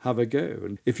to have a go.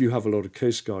 And if you have a lot of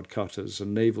Coast Guard cutters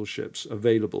and naval ships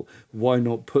available, why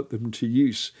not put them to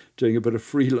use doing a bit of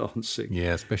freelancing?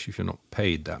 Yeah, especially if you're not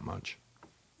paid that much.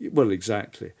 Well,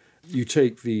 exactly. You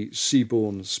take the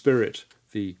Seabourn Spirit,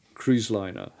 the cruise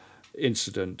liner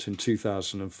incident in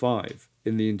 2005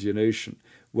 in the Indian Ocean,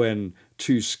 when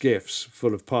 2 skiffs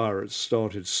full of pirates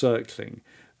started circling.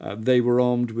 They were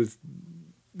armed with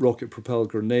rocket-propelled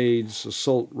grenades,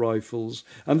 assault rifles.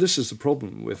 And this is the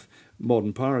problem with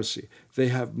modern piracy. They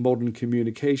have modern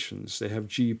communications, they have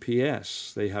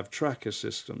GPS, they have tracker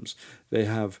systems, they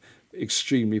have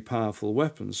extremely powerful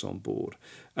weapons on board.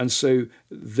 And so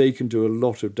they can do a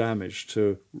lot of damage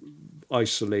to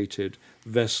isolated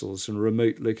vessels in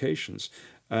remote locations.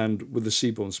 And with the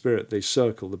Seabourn Spirit, they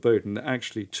circle the boat, and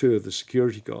actually 2 of the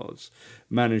security guards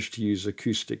managed to use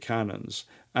acoustic cannons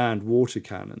and water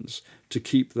cannons to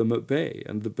keep them at bay.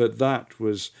 But that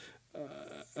was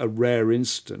a rare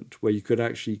incident where you could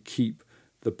actually keep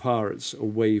the pirates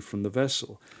away from the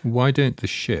vessel. Why don't the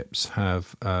ships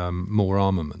have more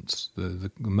armaments,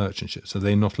 the merchant ships? Are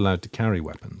they not allowed to carry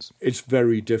weapons? It's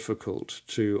very difficult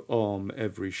to arm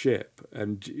every ship,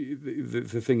 and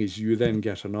the thing is, you then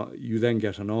get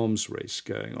an arms race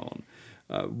going on.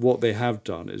 What they have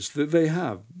done is that they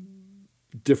have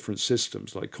different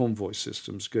systems, like convoy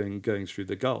systems going through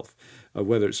the Gulf,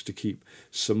 whether it's to keep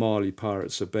Somali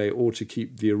pirates at bay or to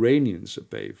keep the Iranians at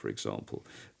bay, for example.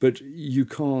 But you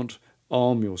can't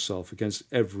arm yourself against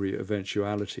every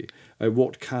eventuality.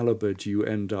 What caliber do you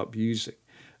end up using?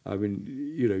 I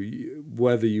mean,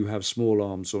 whether you have small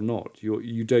arms or not,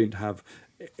 you don't have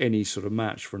any sort of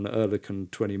match for an Oerlikon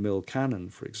 20mm cannon,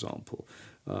 for example,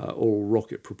 or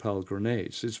rocket-propelled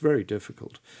grenades. It's very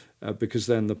difficult because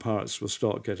then the pirates will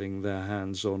start getting their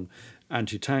hands on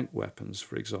anti-tank weapons,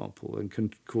 for example, and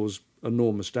can cause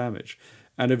enormous damage.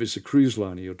 And if it's a cruise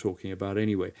liner you're talking about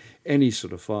anyway, any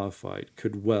sort of firefight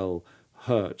could well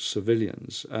hurt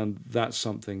civilians. And that's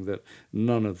something that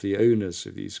none of the owners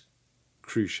of these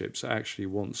cruise ships actually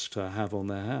wants to have on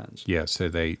their hands. Yeah, so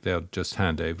they'll just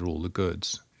hand over all the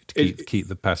goods to keep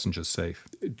the passengers safe.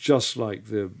 Just like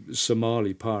the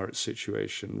Somali pirate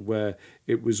situation, where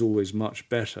it was always much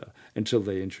better until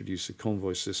they introduced a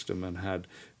convoy system and had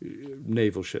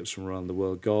naval ships from around the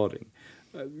world guarding.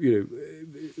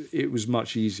 It was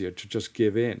much easier to just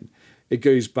give in. It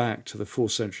goes back to the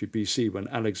 4th century BC when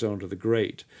Alexander the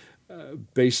Great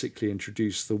basically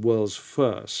introduced the world's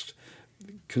first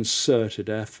concerted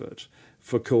effort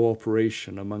for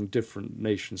cooperation among different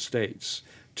nation states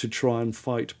to try and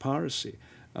fight piracy.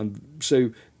 And so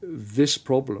this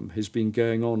problem has been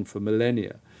going on for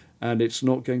millennia, and it's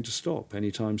not going to stop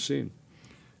anytime soon.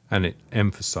 And it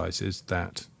emphasizes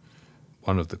that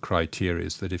one of the criteria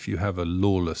is that if you have a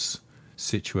lawless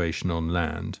situation on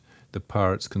land, the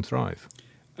pirates can thrive.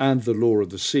 And the law of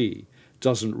the sea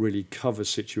doesn't really cover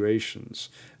situations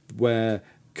where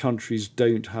countries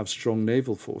don't have strong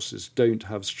naval forces, don't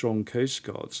have strong coast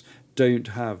guards, don't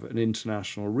have an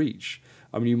international reach.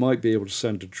 I mean, you might be able to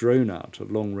send a drone out, a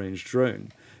long-range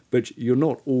drone, but you're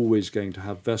not always going to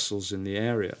have vessels in the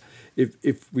area.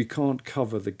 If we can't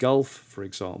cover the Gulf, for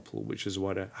example, which is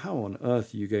wider, how on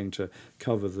earth are you going to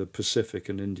cover the Pacific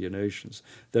and Indian Oceans?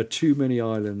 There are too many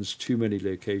islands, too many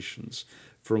locations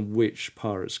from which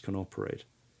pirates can operate.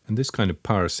 And this kind of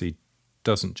piracy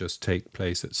doesn't just take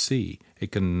place at sea.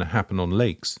 It can happen on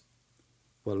lakes.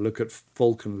 Well, look at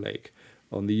Falcon Lake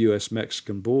on the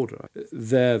US-Mexican border.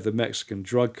 There, the Mexican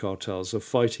drug cartels are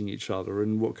fighting each other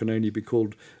in what can only be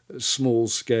called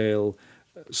small-scale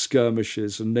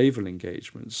skirmishes and naval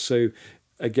engagements. So,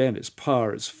 again, it's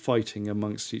pirates fighting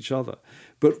amongst each other.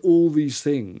 But all these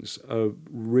things are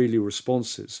really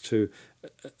responses to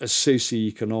a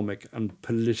socioeconomic and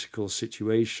political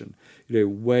situation,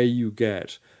 where you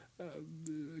get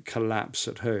collapse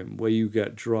at home, where you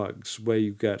get drugs, where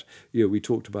you get, we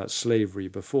talked about slavery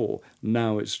before,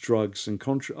 now it's drugs and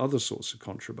other sorts of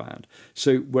contraband.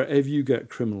 So wherever you get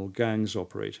criminal gangs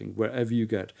operating, wherever you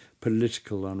get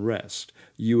political unrest,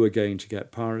 you are going to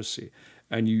get piracy.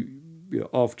 And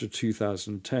after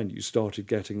 2010, you started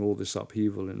getting all this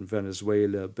upheaval in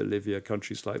Venezuela, Bolivia,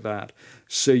 countries like that.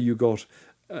 So you got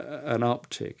an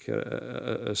uptick,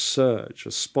 a surge,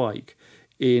 a spike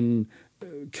in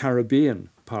Caribbean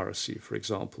piracy, for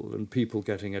example, and people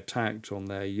getting attacked on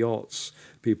their yachts,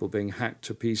 people being hacked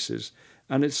to pieces.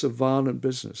 And it's a violent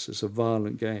business. It's a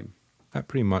violent game. That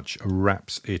pretty much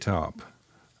wraps it up.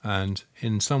 And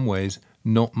in some ways,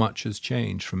 not much has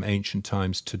changed from ancient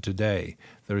times to today.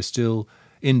 There are still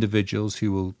individuals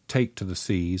who will take to the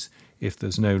seas if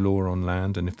there's no law on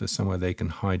land and if there's somewhere they can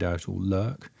hide out or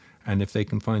lurk, and if they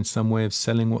can find some way of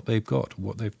selling what they've got,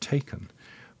 what they've taken.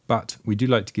 But we do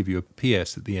like to give you a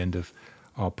PS at the end of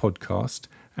our podcast,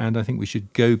 and I think we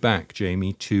should go back,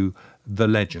 Jamie, to the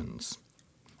legends.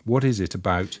 What is it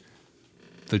about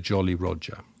the Jolly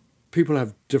Roger? People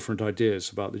have different ideas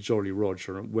about the Jolly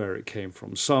Roger and where it came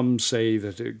from. Some say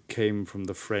that it came from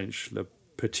the French, the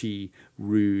Petit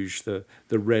Rouge, the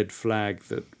red flag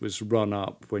that was run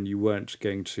up when you weren't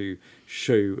going to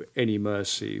show any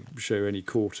mercy, show any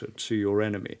quarter to your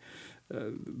enemy.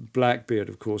 Blackbeard,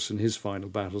 of course, in his final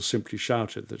battle simply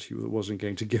shouted that he wasn't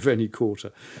going to give any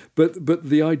quarter. But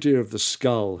the idea of the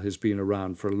skull has been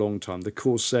around for a long time. The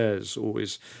Corsairs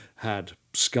always had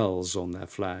skulls on their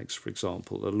flags, for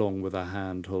example, along with a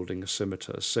hand holding a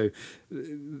scimitar. So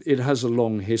it has a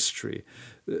long history.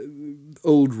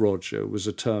 Old Roger was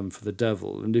a term for the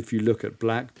devil. And if you look at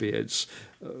Blackbeard's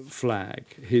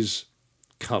flag, his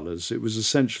colours, it was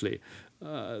essentially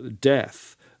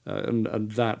death.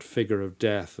 And that figure of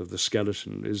death, of the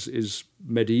skeleton, is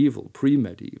medieval,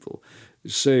 pre-medieval.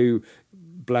 So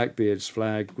Blackbeard's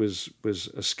flag was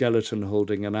a skeleton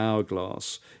holding an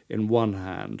hourglass in one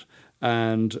hand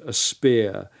and a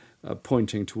spear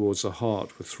pointing towards a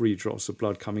heart with 3 drops of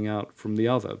blood coming out from the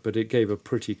other. But it gave a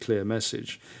pretty clear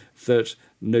message that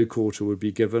no quarter would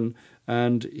be given,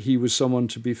 and he was someone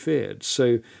to be feared.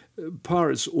 So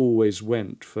pirates always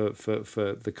went for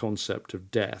the concept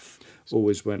of death,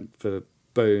 always went for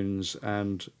bones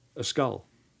and a skull.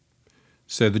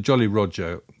 So the Jolly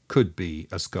Roger could be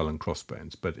a skull and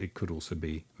crossbones, but it could also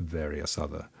be various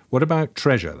other. What about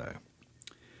treasure, though?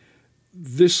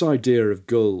 This idea of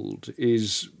gold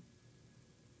is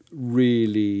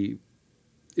really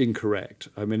incorrect.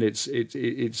 I mean, it's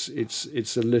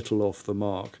a little off the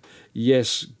mark.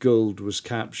 Yes, gold was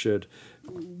captured.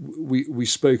 We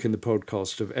spoke in the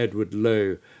podcast of Edward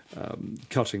Lowe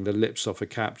cutting the lips off a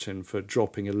captain for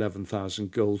dropping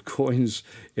 11,000 gold coins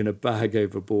in a bag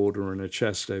overboard or in a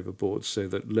chest overboard so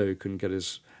that Lowe couldn't get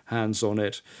his hands on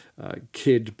it.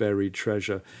 Kidd buried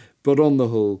treasure. But on the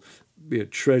whole,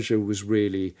 treasure was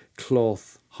really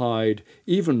cloth, hide,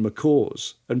 even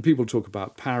macaws. And people talk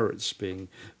about parrots being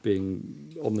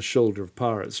on the shoulder of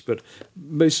pirates, but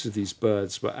most of these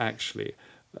birds were actually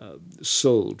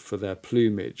sold for their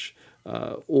plumage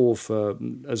or for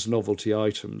as novelty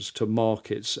items to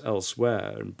markets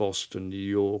elsewhere in Boston, New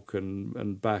York,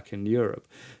 and back in Europe.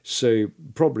 So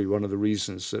probably one of the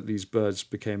reasons that these birds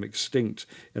became extinct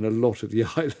in a lot of the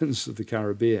islands of the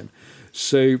Caribbean.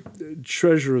 So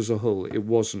treasure as a whole, it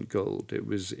wasn't gold. It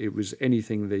was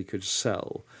anything they could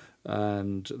sell,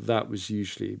 and that was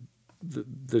usually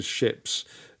the ships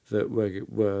that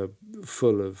were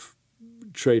full of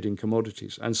trading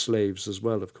commodities, and slaves as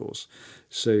well, of course.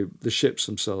 So the ships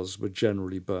themselves were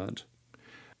generally burnt.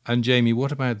 And Jamie,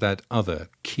 what about that other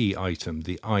key item,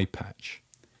 the eye patch?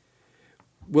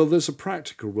 Well, there's a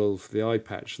practical role for the eye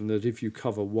patch, and that if you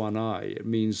cover one eye, it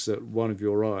means that one of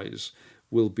your eyes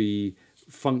will be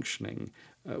functioning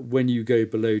when you go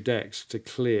below decks to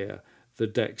clear the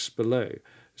decks below.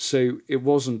 So it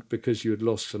wasn't because you had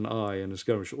lost an eye in a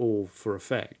skirmish, all for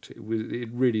effect. It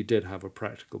really did have a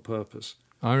practical purpose.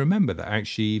 I remember that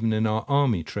actually even in our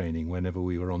army training, whenever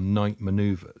we were on night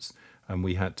manoeuvres and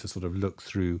we had to sort of look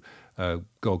through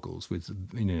goggles with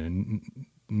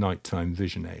nighttime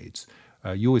vision aids,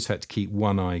 you always had to keep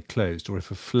one eye closed, or if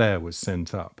a flare was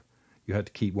sent up, you had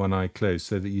to keep one eye closed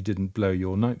so that you didn't blow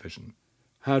your night vision.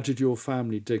 How did your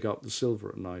family dig up the silver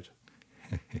at night?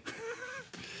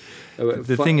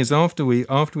 The thing is, after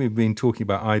we've been talking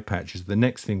about eye patches, the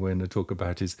next thing we're going to talk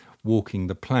about is walking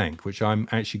the plank, which I'm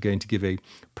actually going to give a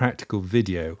practical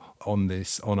video on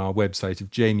our website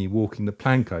of Jamie walking the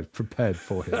plank I've prepared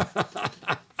for him.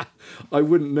 I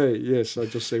wouldn't know. Yes, I'd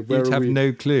just say, You'd have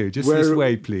no clue. Just this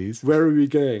way, please. Where are we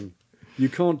going? You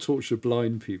can't torture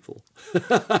blind people.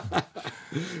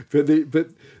 But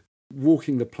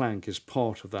walking the plank is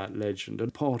part of that legend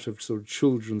and part of sort of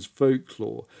children's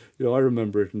folklore. I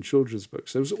remember it in children's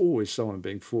books. There was always someone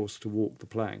being forced to walk the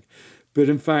plank. But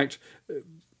in fact,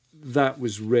 that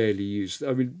was rarely used.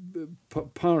 I mean,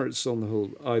 pirates on the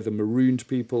whole either marooned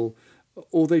people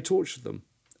or they tortured them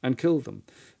and killed them.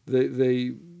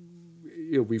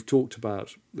 We've talked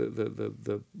about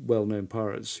the well-known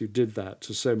pirates who did that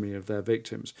to so many of their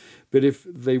victims. But if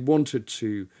they wanted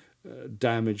to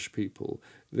damage people,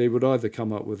 they would either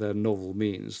come up with their novel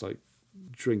means, like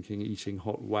drinking, eating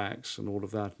hot wax and all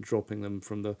of that, and dropping them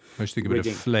from the I think a bit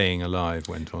of flaying alive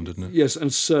went on, didn't it? Yes,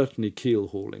 and certainly keel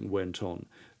hauling went on.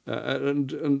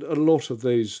 And a lot of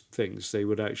those things they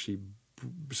would actually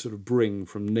sort of bring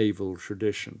from naval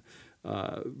tradition,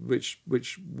 which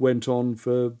went on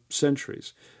for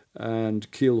centuries. And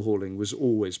keel hauling was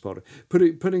always part of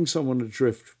it. Putting someone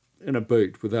adrift in a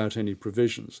boat without any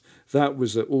provisions, that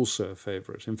was also a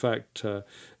favourite. In fact,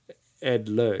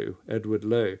 Edward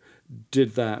Lowe,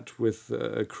 did that with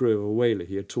a crew of a whaler.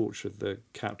 He had tortured the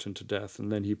captain to death,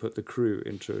 and then he put the crew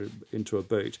into a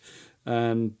boat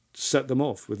and set them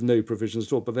off with no provisions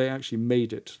at all. But they actually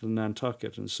made it to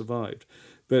Nantucket and survived.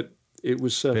 But it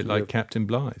was certainly a bit like Captain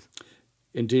Blythe.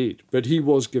 Indeed, but he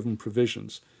was given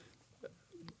provisions,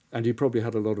 and he probably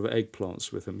had a lot of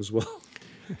eggplants with him as well.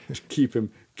 To keep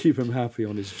him happy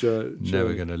on his journey.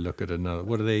 Never going to look at another.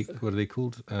 What are they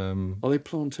called? Are they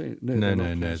plantain?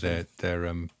 No. They're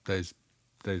those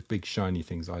big shiny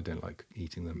things. I don't like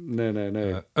eating them. No.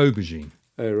 Aubergine.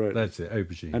 Oh right, that's it.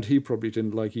 Aubergine. And he probably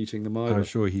didn't like eating them either. I'm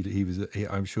sure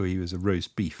he was a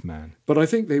roast beef man. But I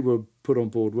think they were put on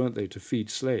board, weren't they, to feed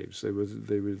slaves? They were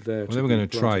there. Well, they were going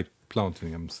to try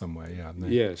planting them somewhere. Yeah.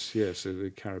 Yes. In the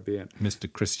Caribbean.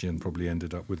 Mr. Christian probably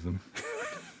ended up with them.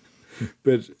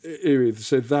 But anyway,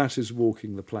 so that is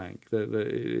walking the plank.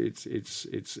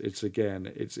 It's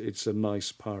again, it's a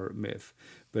nice pirate myth,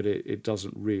 but it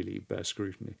doesn't really bear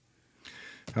scrutiny.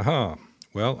 Aha!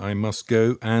 Well, I must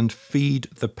go and feed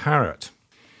the parrot.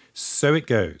 So it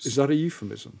goes. Is that a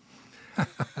euphemism?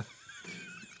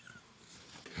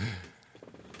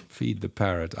 Feed the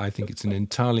parrot. I think it's an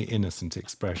entirely innocent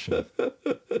expression.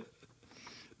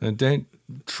 Now, don't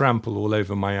trample all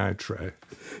over my outro.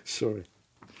 Sorry.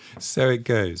 So it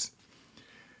goes.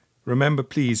 Remember,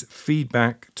 please,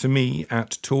 feedback to me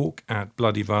at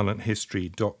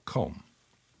talk@bloodyviolenthistory.com.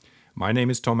 My name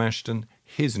is Tom Ashton.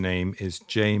 His name is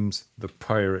James the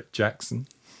Pirate Jackson.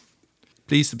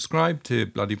 Please subscribe to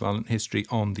Bloody Violent History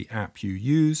on the app you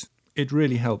use. It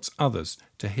really helps others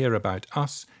to hear about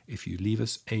us if you leave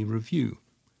us a review.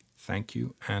 Thank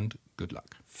you and good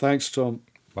luck. Thanks, Tom.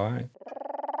 Bye.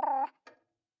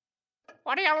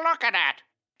 What are you looking at,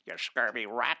 you scurvy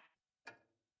rat?